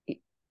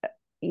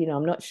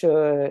not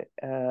sure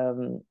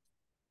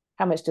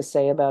how much to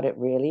say about it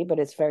really, but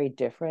it's very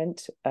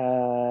different.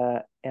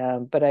 But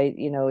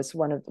it's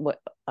one of what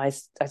I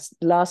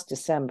last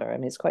December. I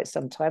mean, it's quite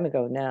some time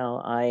ago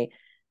now. I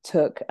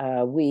took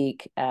a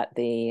week at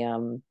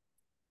the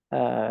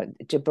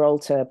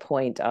Gibraltar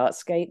Point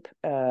Artscape,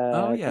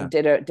 Oh and yeah.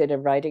 did a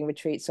writing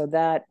retreat. So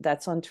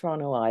that's on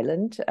Toronto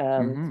Island,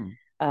 Mm-hmm.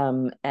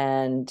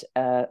 and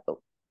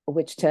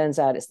which turns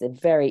out it's the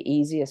very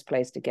easiest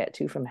place to get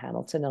to from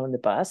Hamilton on the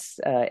bus.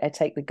 I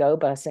take the Go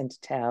bus into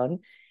town,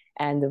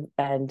 and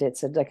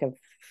it's like a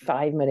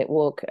 5 minute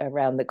walk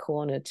around the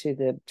corner to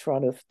the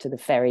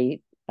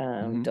ferry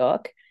Mm-hmm.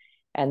 dock,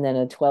 and then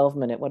a 12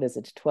 minute, what is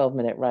it, a 12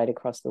 minute ride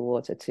across the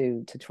water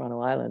to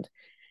Toronto Island.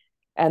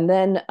 And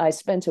then I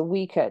spent a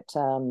week at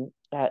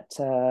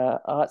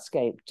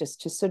Artscape,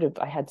 just sort of,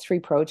 I had three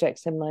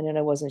projects in mind and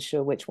I wasn't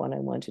sure which one I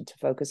wanted to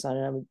focus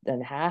on.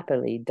 And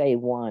happily, day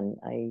one,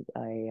 I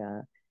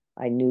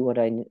knew what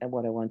I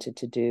wanted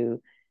to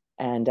do,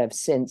 and I've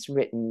since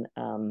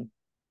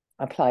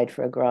applied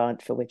for a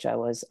grant for which I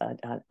was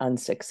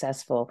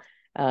unsuccessful.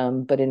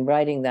 But in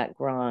writing that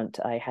grant,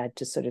 I had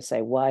to sort of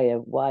say, why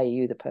are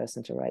you the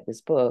person to write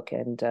this book?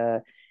 And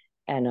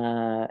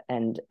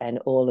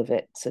all of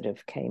it sort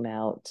of came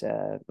out.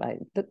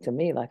 It looked to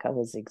me like I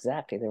was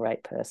exactly the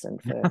right person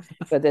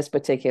for this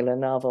particular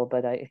novel.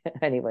 But I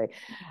anyway,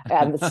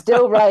 I'm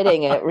still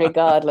writing it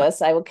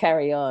regardless. I will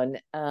carry on.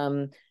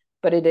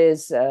 But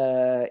it's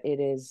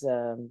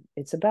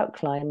about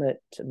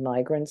climate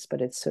migrants,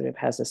 but it sort of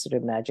has a sort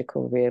of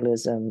magical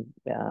realism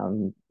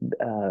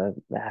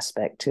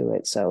aspect to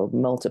it. So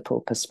multiple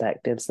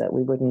perspectives that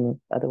we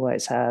wouldn't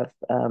otherwise have.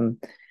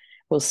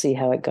 We'll see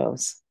how it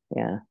goes.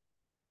 Yeah.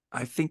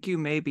 I think you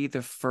may be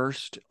the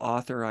first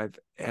author I've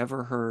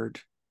ever heard,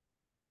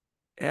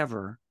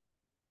 ever,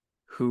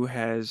 who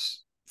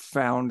has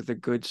found the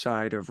good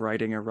side of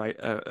writing a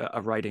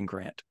writing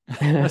grant,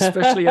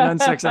 especially an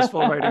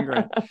unsuccessful writing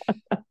grant.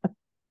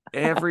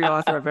 Every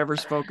author I've ever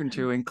spoken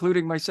to,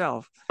 including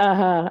myself,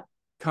 Uh-huh.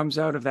 comes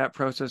out of that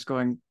process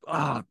going,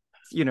 "Ah,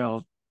 you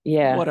know,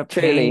 Yeah, what a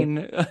truly. pain.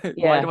 Why do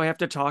Yeah, I have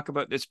to talk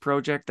about this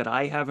project that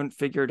I haven't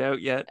figured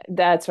out yet?"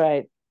 that's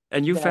right.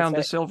 And you That's found the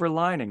right. silver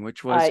lining,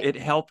 which was I it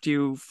helped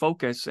you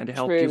focus and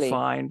helped you truly,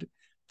 find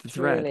the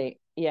thread. truly,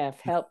 yeah,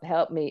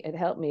 helped me. It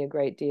helped me a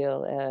great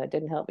deal. It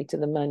didn't help me to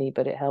the money,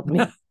 but it helped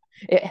me.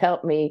 It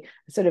helped me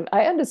sort of.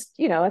 I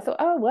understand. I thought,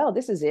 oh well,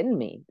 this is in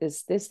me.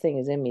 This thing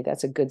is in me.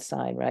 That's a good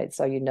sign, right?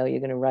 So you're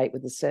going to write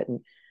with a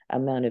certain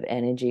amount of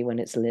energy when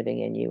it's living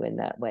in you in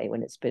that way,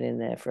 when it's been in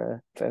there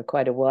for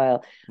quite a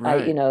while.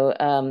 Right.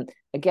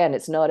 Again,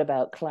 it's not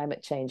about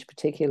climate change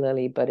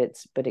particularly, but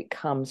it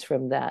comes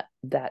from that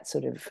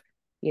sort of,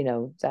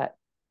 that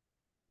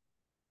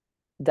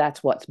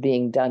that's what's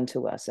being done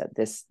to us at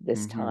this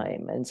Mm-hmm.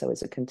 time. And so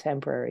it's a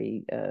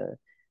contemporary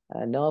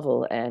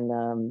novel.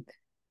 And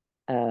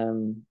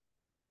um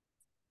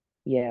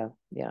yeah,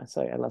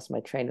 sorry, I lost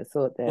my train of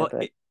thought there, Well,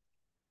 but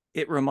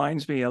it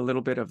reminds me a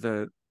little bit of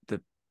the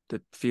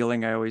the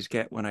feeling I always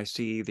get when I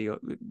see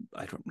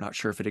I'm not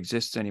sure if it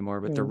exists anymore,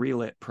 but the mm,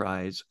 Relit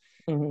Prize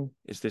mm-hmm,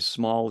 is this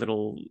small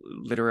little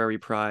literary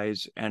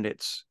prize, and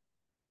it's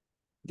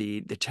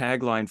the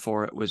tagline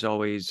for it was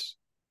always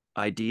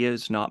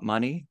ideas, not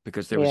money,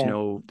 because yeah.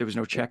 there was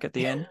no check at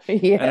the end. And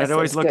I'd Yes,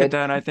 always that's look at good.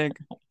 that and I think,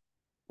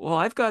 well,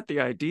 I've got the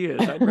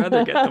ideas. I'd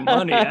rather get the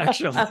money,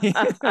 actually.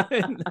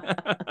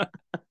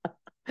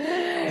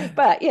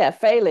 But yeah,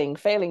 failing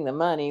the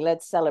money,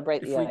 let's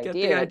celebrate If the we get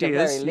the idea at the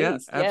very ideas, yeah,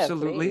 least. Yeah,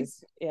 absolutely.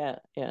 please. Yeah,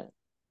 yeah.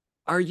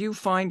 Are you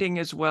finding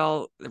as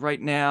well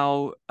right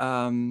now,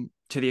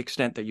 to the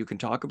extent that you can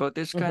talk about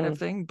this kind of Mm-hmm,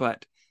 thing,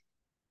 but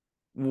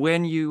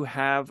when you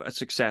have a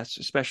success,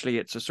 especially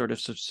it's a sort of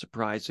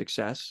surprise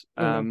success,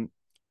 mm-hmm,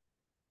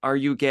 are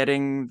you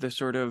getting the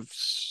sort of,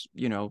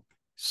 you know,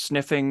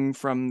 sniffing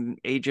from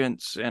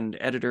agents and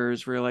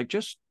editors where you're like,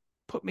 just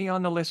put me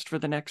on the list for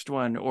the next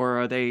one? Or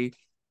are they,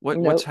 what's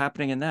Nope.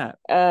 happening in that?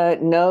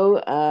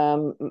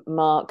 No.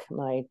 Mark,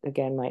 my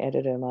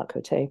editor, Mark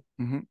Cote,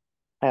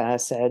 Mm-hmm.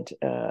 said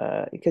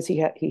because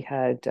he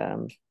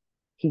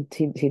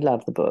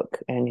loved the book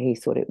and he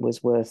thought it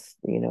was worth,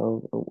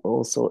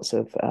 all sorts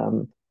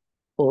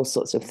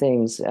of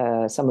things,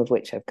 some of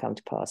which have come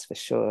to pass for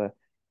sure.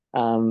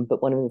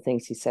 But one of the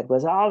things he said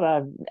was, "Oh,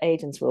 the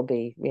agents will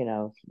be,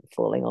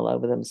 falling all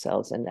over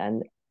themselves,"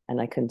 and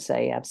I can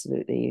say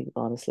absolutely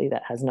honestly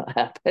that has not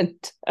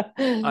happened.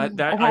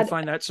 That I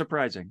find that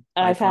surprising.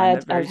 I I've find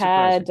that had very I've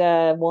had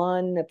surprising.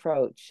 one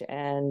approach,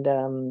 and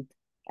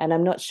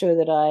I'm not sure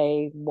that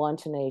I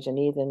want an agent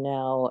either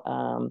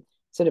now.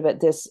 Sort of at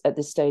this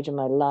stage in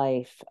my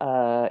life,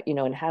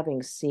 and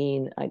having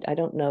seen, I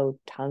don't know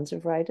tons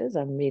of writers.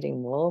 I'm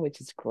reading more, which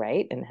is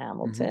great, in Mm-hmm.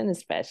 Hamilton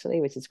especially,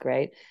 which is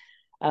great.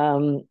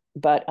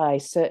 But I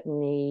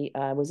certainly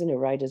was in a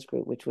writers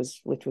group, which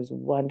was a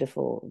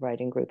wonderful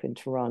writing group in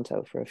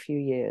Toronto for a few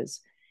years,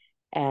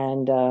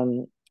 and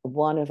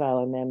one of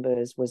our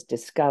members was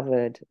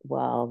discovered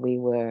while we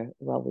were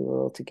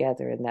all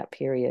together in that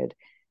period,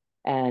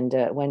 and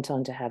went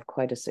on to have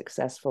quite a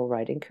successful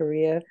writing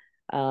career.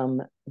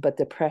 But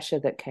the pressure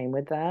that came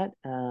with that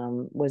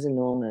was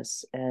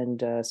enormous, and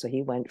so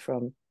he went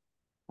from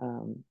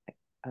um,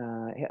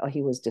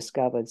 he was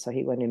discovered, so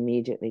he went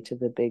immediately to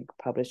the big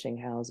publishing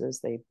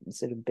houses. They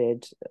sort of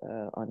bid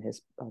on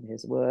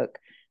his work,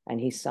 and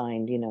he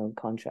signed,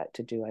 contract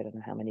to do I don't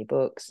know how many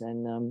books,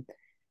 and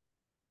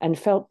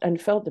felt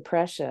the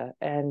pressure,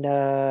 and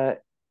I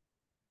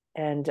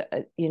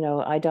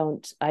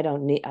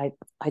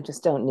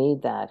just don't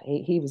need that.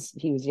 He was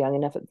young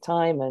enough at the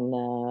time,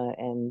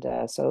 and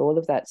so all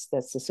of that's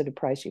the sort of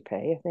price you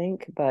pay, I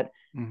think. But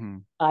Mm-hmm.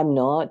 I'm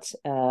not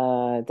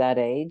that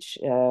age,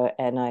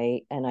 and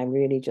I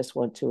really just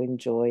want to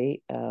enjoy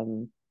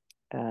the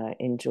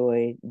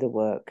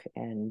work,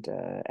 and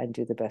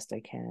do the best I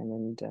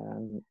can.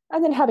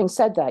 And then, having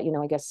said that,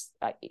 I guess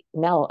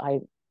now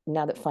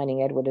that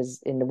Finding Edward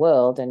is in the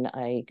world, and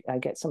I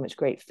get so much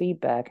great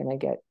feedback, and I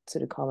get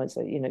sort of comments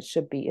that, it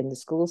should be in the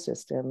school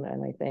system,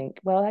 and I think,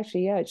 well,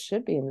 actually, yeah, it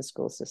should be in the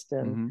school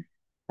system. Mm-hmm.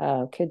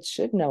 Kids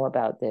should know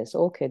about this.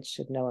 All kids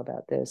should know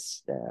about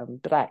this.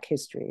 Black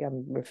history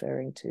I'm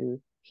referring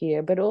to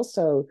here, but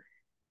also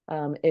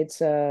it's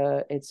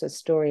a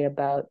story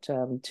about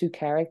two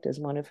characters,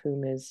 one of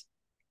whom is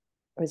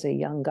a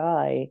young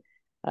guy.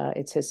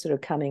 It's his sort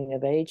of coming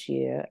of age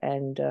year,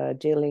 and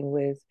dealing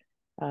with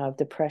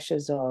the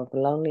pressures of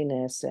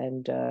loneliness,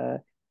 and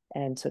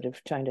sort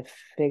of trying to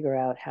figure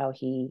out how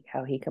he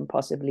can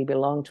possibly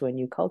belong to a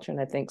new culture. And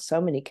I think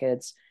so many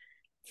kids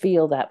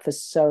feel that for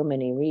so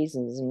many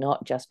reasons,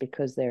 not just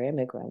because they're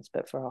immigrants,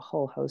 but for a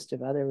whole host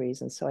of other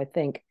reasons. So I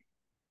think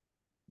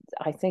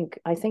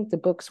the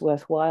book's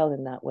worthwhile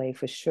in that way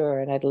for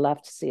sure, and I'd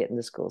love to see it in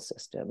the school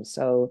system.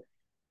 So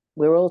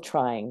we're all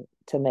trying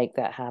to make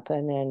that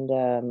happen, and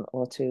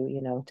or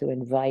to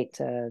invite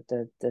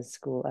the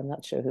school. I'm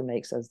not sure who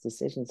makes those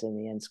decisions in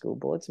the end, school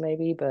boards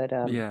maybe, but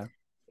Yeah.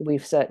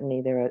 we've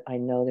certainly I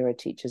know there are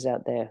teachers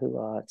out there who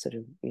are sort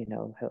of,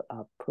 who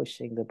are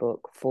pushing the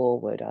book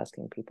forward,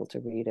 asking people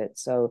to read it.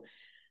 So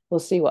we'll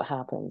see what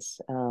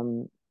happens.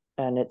 And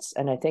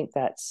I think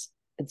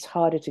it's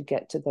harder to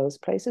get to those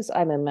places.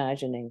 I'm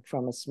imagining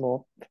from a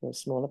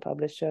smaller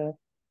publisher,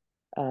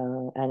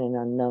 and an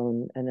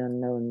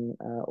unknown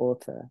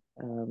author.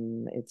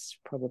 It's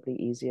probably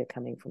easier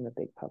coming from a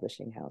big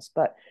publishing house,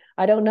 but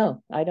I don't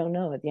know. I don't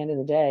know. At the end of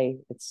the day,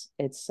 it's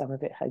some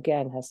of it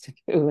again has to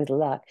do with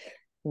luck.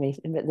 I mean,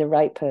 the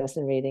right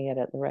person reading it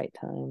at the right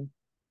time.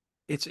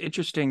 It's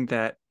interesting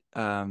that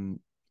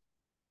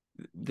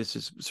this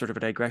is sort of a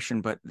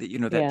digression, but that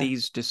Yeah.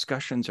 these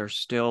discussions are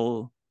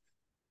still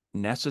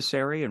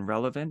necessary and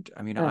relevant.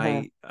 I mean,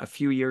 Uh-huh. a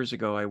few years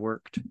ago I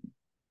worked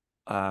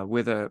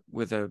with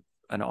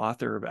an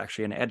author,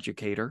 actually an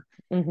educator,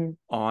 Mm-hmm.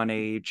 on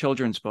a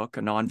children's book,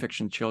 a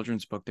nonfiction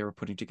children's book they were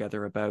putting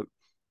together about,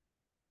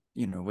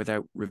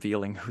 without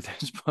revealing who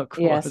this book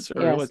Yes. was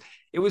or who it was. Yes.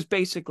 It was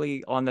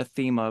basically on the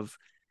theme of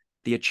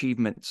the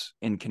achievements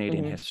in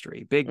Canadian Mm-hmm.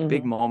 history, big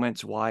Mm-hmm.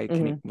 moments,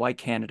 Mm-hmm. why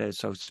Canada is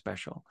so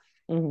special.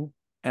 Mm-hmm.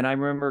 And I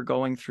remember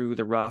going through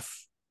the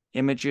rough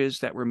images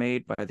that were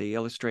made by the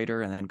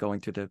illustrator and then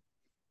going through the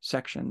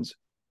sections.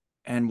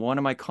 And one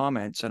of my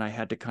comments, and I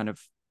had to kind of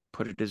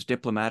put it as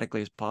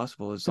diplomatically as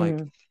possible, is like,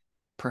 Mm-hmm.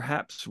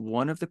 perhaps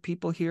one of the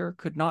people here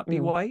could not be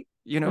Mm-hmm. white.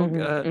 Mm-hmm.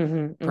 Mm-hmm.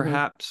 Mm-hmm.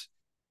 Perhaps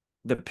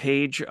the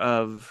page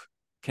of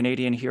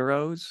Canadian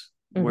heroes,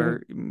 Mm-hmm.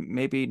 where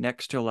maybe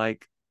next to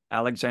like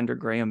Alexander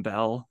Graham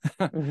Bell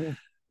Mm-hmm.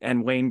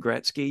 and Wayne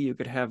Gretzky, you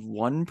could have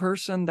one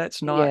person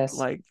that's not Yes.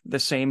 like the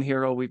same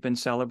hero we've been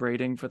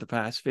celebrating for the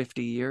past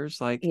 50 years.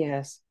 Like,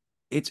 Yes.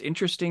 it's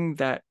interesting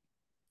that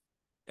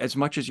as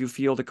much as you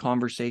feel the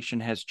conversation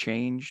has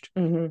changed,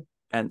 Mm-hmm.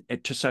 and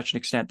to such an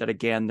extent that,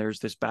 again, there's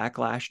this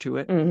backlash to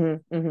it,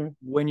 Mm-hmm. Mm-hmm.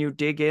 when you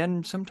dig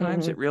in,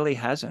 sometimes Mm-hmm. it really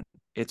hasn't.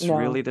 It's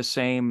really No. the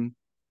same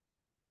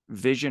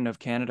vision of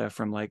Canada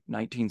from like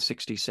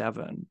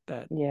 1967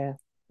 that Yeah,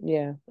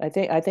 yeah. I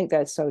think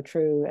that's so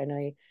true.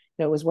 And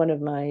it was one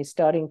of my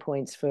starting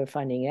points for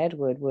Finding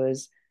Edward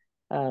was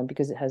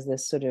because it has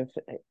this sort of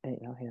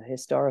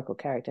historical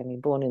character. I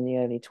mean, born in the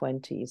early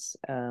 20s,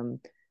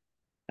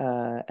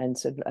 and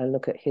so I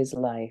look at his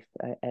life.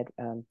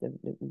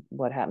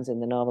 What happens in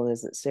the novel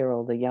is that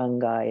Cyril, the young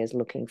guy, is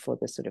looking for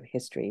the sort of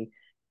history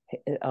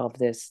of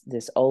this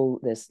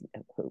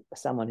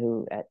someone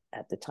who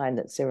at the time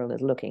that Cyril is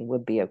looking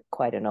would be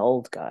quite an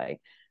old guy,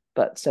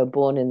 but so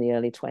born in the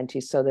early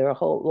 20s. So there are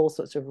all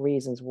sorts of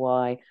reasons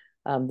why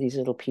these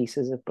little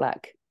pieces of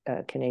Black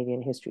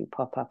Canadian history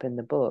pop up in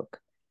the book.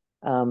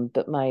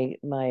 But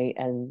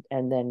and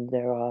then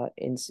there are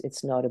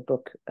it's not a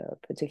book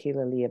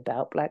particularly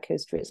about Black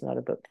history. It's not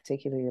a book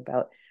particularly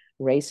about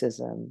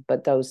racism,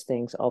 but those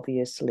things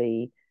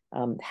obviously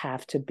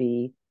have to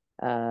be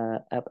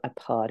a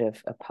part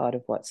of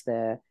what's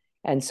there.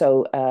 And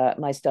so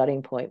my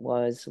starting point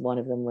was one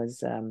of them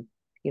was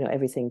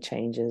everything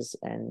changes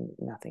and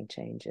nothing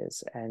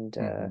changes, and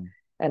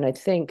I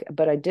think,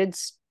 but I did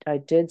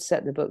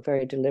set the book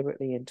very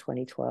deliberately in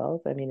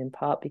 2012. I mean, in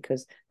part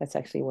because that's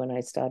actually when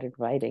I started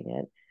writing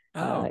it.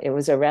 It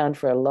was around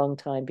for a long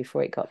time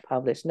before it got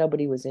published.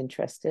 Nobody was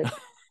interested.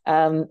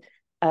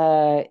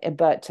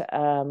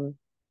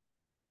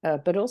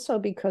 But also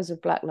because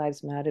of Black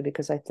Lives Matter,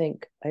 because I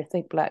think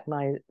Black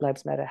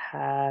Lives Matter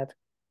have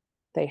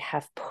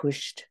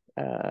pushed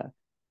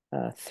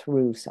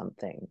through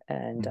something,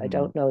 and I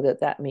don't know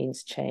that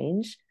means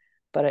change,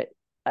 but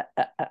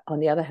on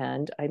the other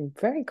hand, I'm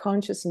very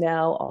conscious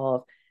now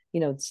of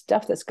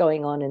stuff that's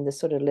going on in the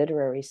sort of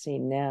literary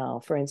scene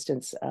now. For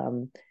instance,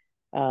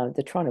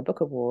 the Toronto Book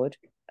Award,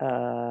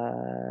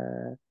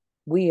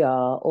 we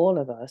are all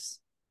of us.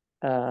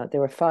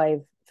 There were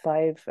five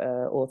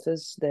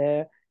authors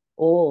there.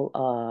 All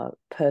are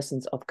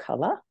persons of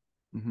color,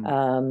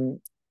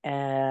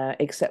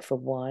 except for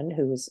one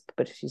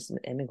but she's an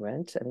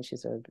immigrant. I mean,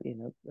 she's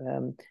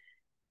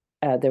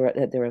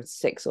there are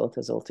 6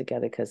 authors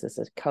altogether because there's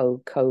a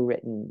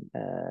co-written,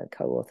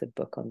 co-authored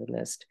book on the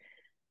list.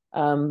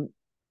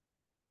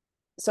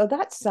 So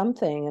that's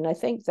something, and I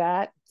think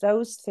that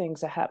those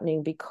things are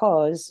happening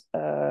because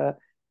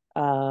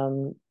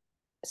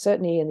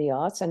certainly in the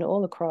arts and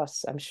all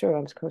across, I'm sure,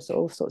 across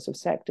all sorts of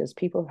sectors,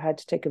 people have had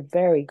to take a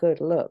very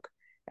good look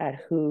at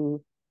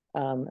who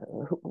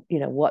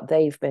what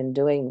they've been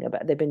doing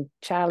about. They've been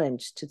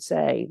challenged to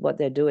say what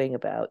they're doing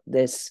about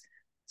this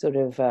sort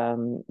of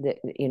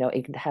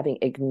having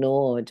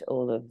ignored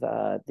all of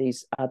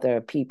these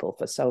other people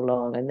for so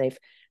long, and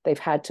they've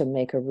had to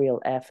make a real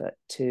effort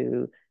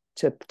to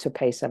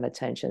pay some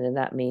attention, and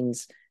that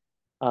means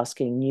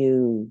asking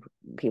new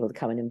people to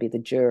come in and be the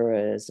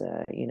jurors,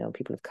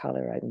 people of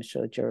color. I'm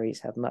sure juries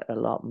have a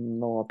lot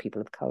more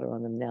people of color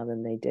on them now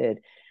than they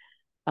did.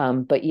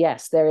 But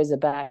yes, there is a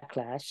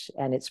backlash,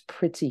 and it's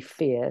pretty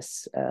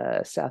fierce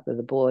south of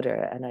the border,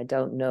 and I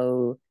don't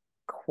know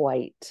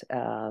quite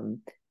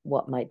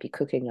what might be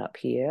cooking up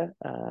here.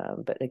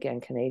 But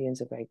again,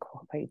 Canadians are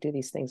do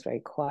these things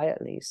very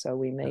quietly, so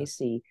we may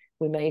see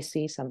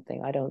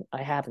something.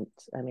 I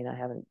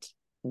haven't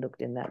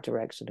looked in that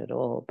direction at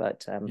all,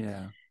 but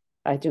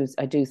I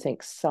do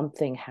think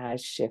something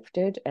has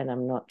shifted, and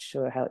I'm not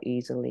sure how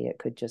easily it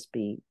could just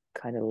be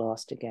kind of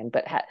lost again.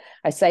 But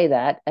I say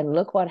that, and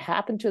look what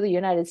happened to the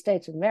United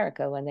States of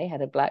America when they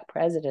had a Black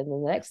president,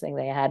 and the next thing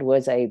they had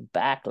was a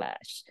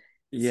backlash.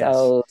 Yes.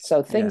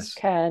 So things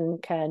can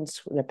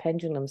the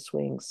pendulum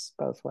swings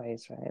both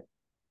ways, right?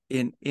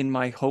 In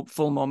my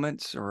hopeful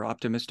moments or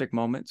optimistic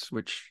moments,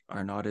 which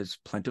are not as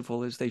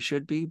plentiful as they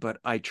should be, but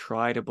I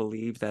try to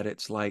believe that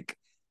it's like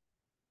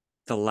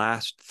the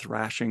last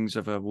thrashings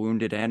of a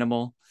wounded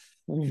animal.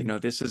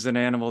 This is an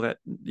animal that,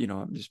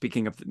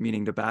 speaking of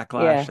meaning the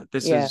backlash,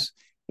 is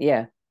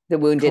the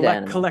wounded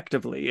animal.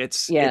 Collectively,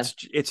 it's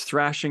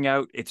thrashing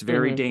out. It's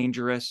very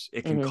dangerous.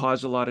 It can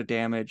cause a lot of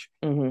damage,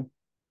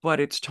 but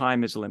its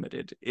time is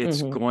limited.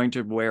 It's going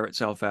to wear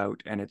itself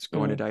out, and it's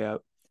going to die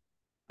out.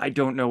 I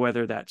don't know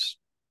whether that's,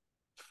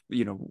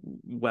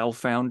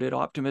 well-founded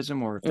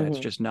optimism or if that's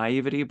just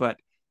naivety, but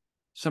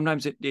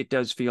sometimes it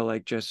does feel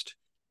like just,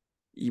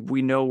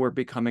 we know we're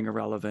becoming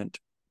irrelevant,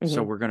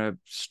 so we're going to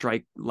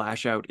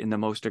lash out in the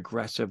most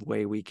aggressive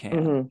way we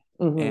can.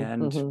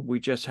 We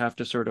just have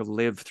to sort of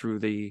live through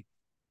the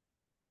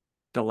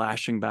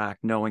lashing back,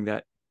 knowing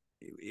that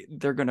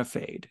they're going to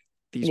fade.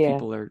 These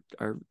people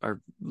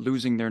are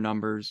losing their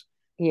numbers,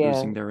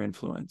 losing their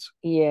influence.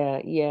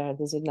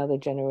 There's another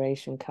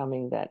generation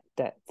coming that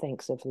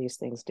thinks of these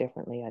things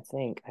differently, I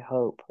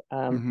hope.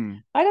 I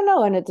don't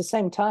know, and at the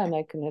same time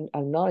I can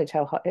acknowledge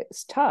how hard,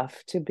 it's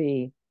tough to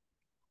be.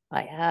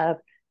 I have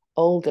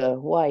older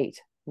white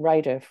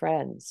writer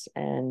friends,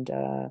 and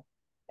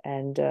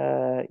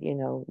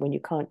when you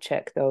can't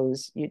check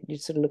those, you're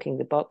sort of looking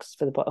the box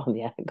for on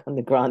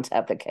the grant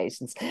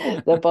applications,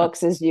 the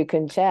boxes you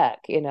can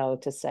check,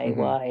 to say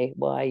why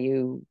are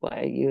you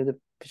the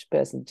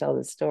person to tell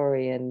the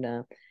story, and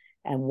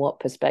and what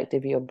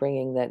perspective you're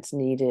bringing that's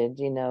needed,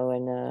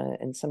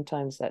 and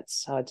sometimes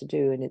that's hard to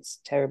do, and it's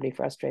terribly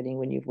frustrating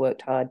when you've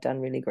worked hard,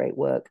 done really great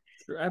work,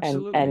 and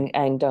Absolutely.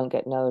 and don't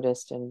get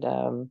noticed.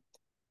 And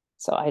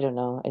so I don't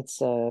know.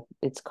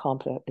 It's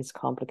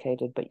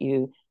complicated,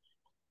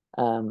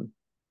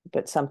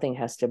 but something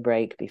has to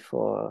break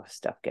before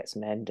stuff gets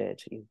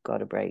mended. You've got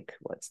to break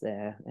what's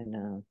there,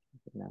 and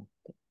and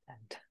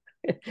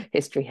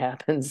history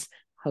happens.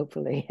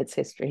 Hopefully, it's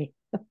history.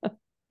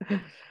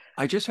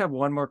 I just have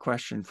one more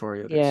question for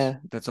you. Yeah,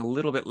 That's a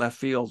little bit left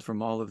field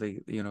from all of the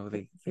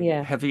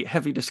yeah.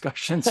 heavy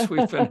discussions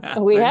we've been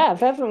We having. have,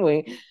 haven't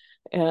we?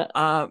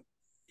 Yeah.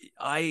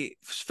 I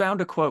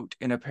found a quote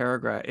in a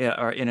paragraph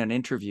or in an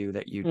interview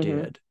that you Mm-hmm.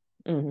 did,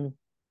 Mm-hmm.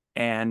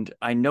 and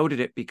I noted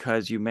it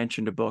because you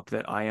mentioned a book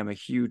that I am a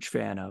huge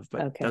fan of,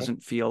 but Okay.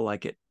 doesn't feel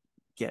like it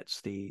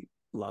gets the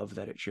love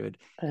that it should.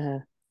 Uh,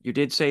 You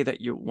did say that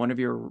one of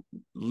your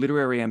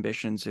literary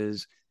ambitions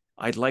is,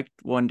 I'd like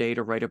one day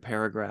to write a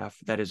paragraph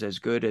that is as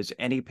good as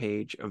any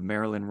page of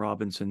Marilynne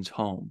Robinson's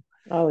Home.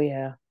 oh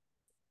yeah.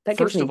 That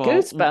gives First me of all,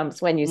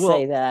 goosebumps when you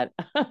say well, that.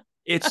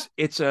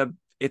 it's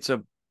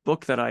a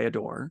book that I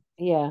adore.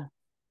 Yeah.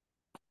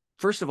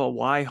 First of all,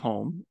 why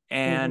home? Mm-hmm.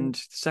 And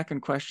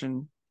second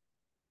question,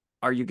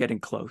 are you getting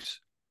close?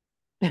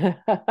 I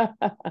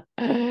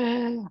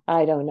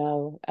don't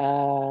know.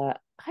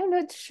 I'm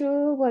not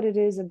sure what it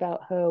is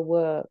about her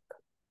work.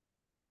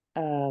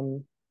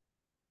 Um,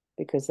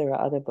 because there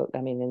are other books,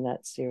 I mean, in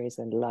that series,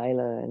 and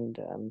Lila and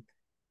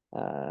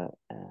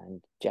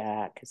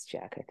Jack is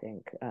Jack, I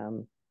think.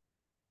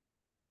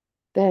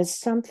 There's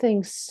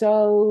something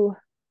so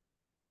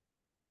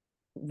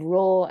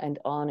raw and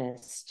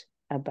honest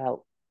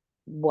about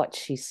what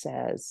she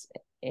says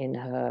in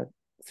her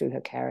through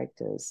her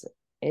characters.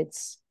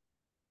 It's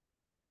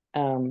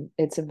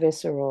it's a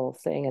visceral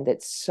thing, and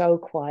it's so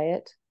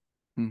quiet,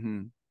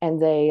 Mm-hmm.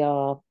 and they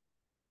are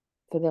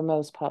for the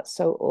most part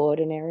so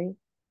ordinary,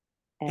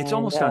 It's and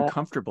almost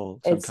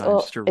uncomfortable it's sometimes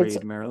all to read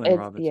Marilynne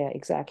Robbins. yeah,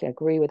 exactly, I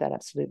agree with that,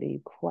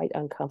 absolutely, quite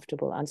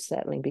uncomfortable,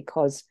 unsettling,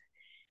 because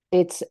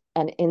it's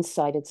an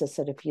insight. It's a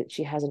sort of,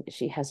 she has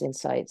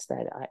insights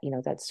that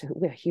that's,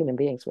 we're human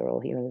beings, we're all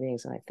human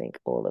beings, and I think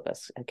all of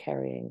us are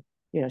carrying,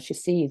 she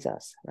sees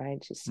us,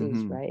 right? She sees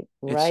Mm-hmm.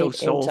 It's so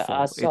right into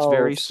our soulful. It's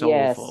very souls.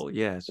 Yes. soulful.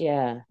 Yes.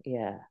 Yeah,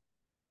 yeah,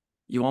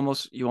 You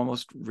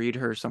almost read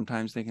her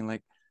sometimes thinking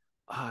like,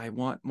 I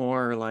want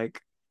more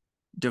like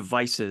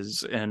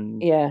devices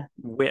and yeah,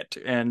 wit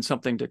and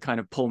something to kind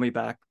of pull me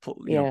back,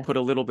 yeah, put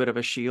a little bit of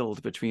a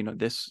shield between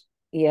this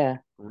yeah,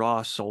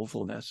 raw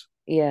soulfulness.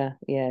 yeah,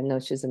 yeah. No,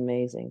 she's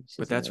amazing.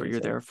 But She's that's what you're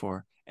amazing. there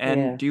for.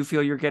 And Yeah. do you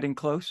feel you're getting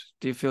close?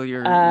 Do you feel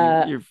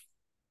uh you're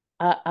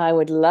I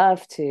would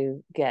love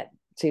to get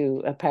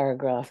to a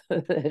paragraph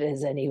that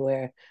is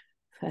anywhere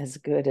as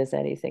good as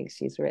anything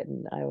she's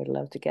written. I would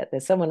love to get there.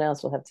 Someone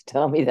else will have to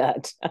tell me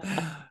that.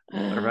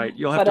 all right?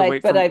 You'll have but to I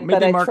wait but for I but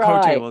maybe I Mark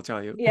Cote try. will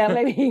tell you. Yeah,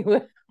 maybe he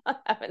will. I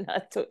haven't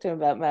talked to him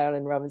about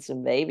Marilyn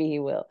Robinson. Maybe he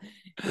will.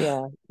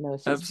 Yeah, no,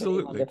 she's pretty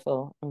Absolutely.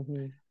 wonderful.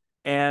 Mm-hmm.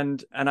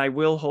 And I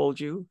will hold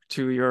you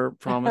to your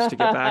promise to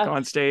get back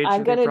on stage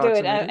I'm for the gonna do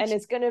it, and approximators.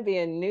 it's gonna be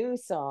a new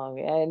song.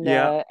 And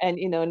Yeah.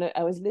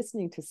 I was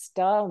listening to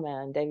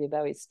Starman, David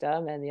Bowie's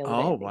Starman, the other day,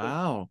 Oh, and thinking,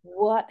 wow.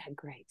 what a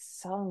great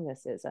song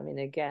this is. I mean,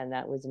 again,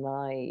 that was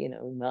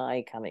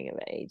my coming of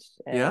age.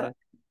 Yeah.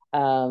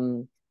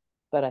 Um,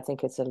 but I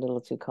think it's a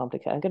little too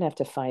complicated. I'm gonna have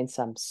to find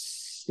some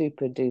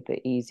super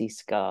duper easy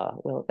ska.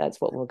 Well, that's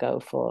what we'll go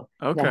for.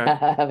 Now, Okay.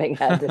 having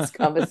had this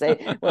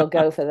conversation, we'll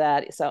go for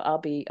that. So I'll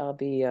be on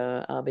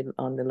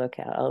the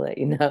lookout. I'll let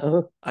you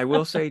know. I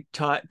will say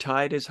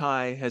Tide is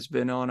High has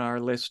been on our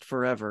list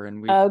forever,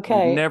 and we've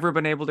Okay. never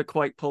been able to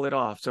quite pull it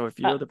off. So if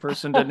you're the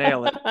person to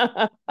nail it,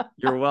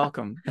 you're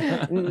welcome.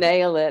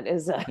 Nail it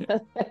is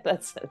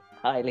that's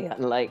highly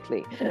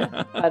unlikely,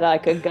 but I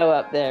could go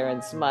up there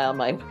and smile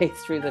my way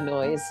through the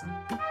noise.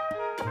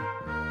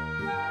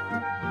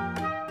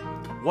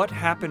 What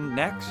Happened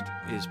Next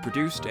is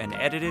produced and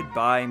edited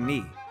by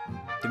me.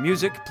 The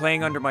music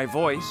playing under my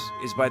voice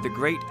is by the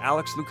great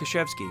Alex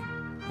Lukashevsky,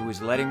 who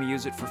is letting me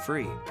use it for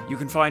free. You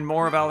can find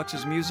more of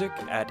Alex's music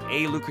at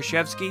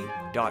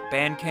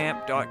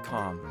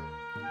alukashevsky.bandcamp.com.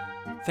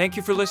 Thank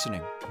you for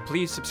listening.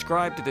 Please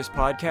subscribe to this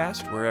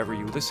podcast wherever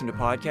you listen to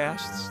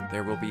podcasts.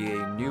 There will be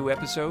a new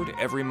episode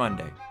every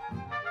Monday.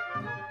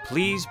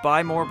 Please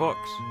buy more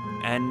books,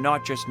 and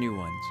not just new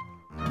ones.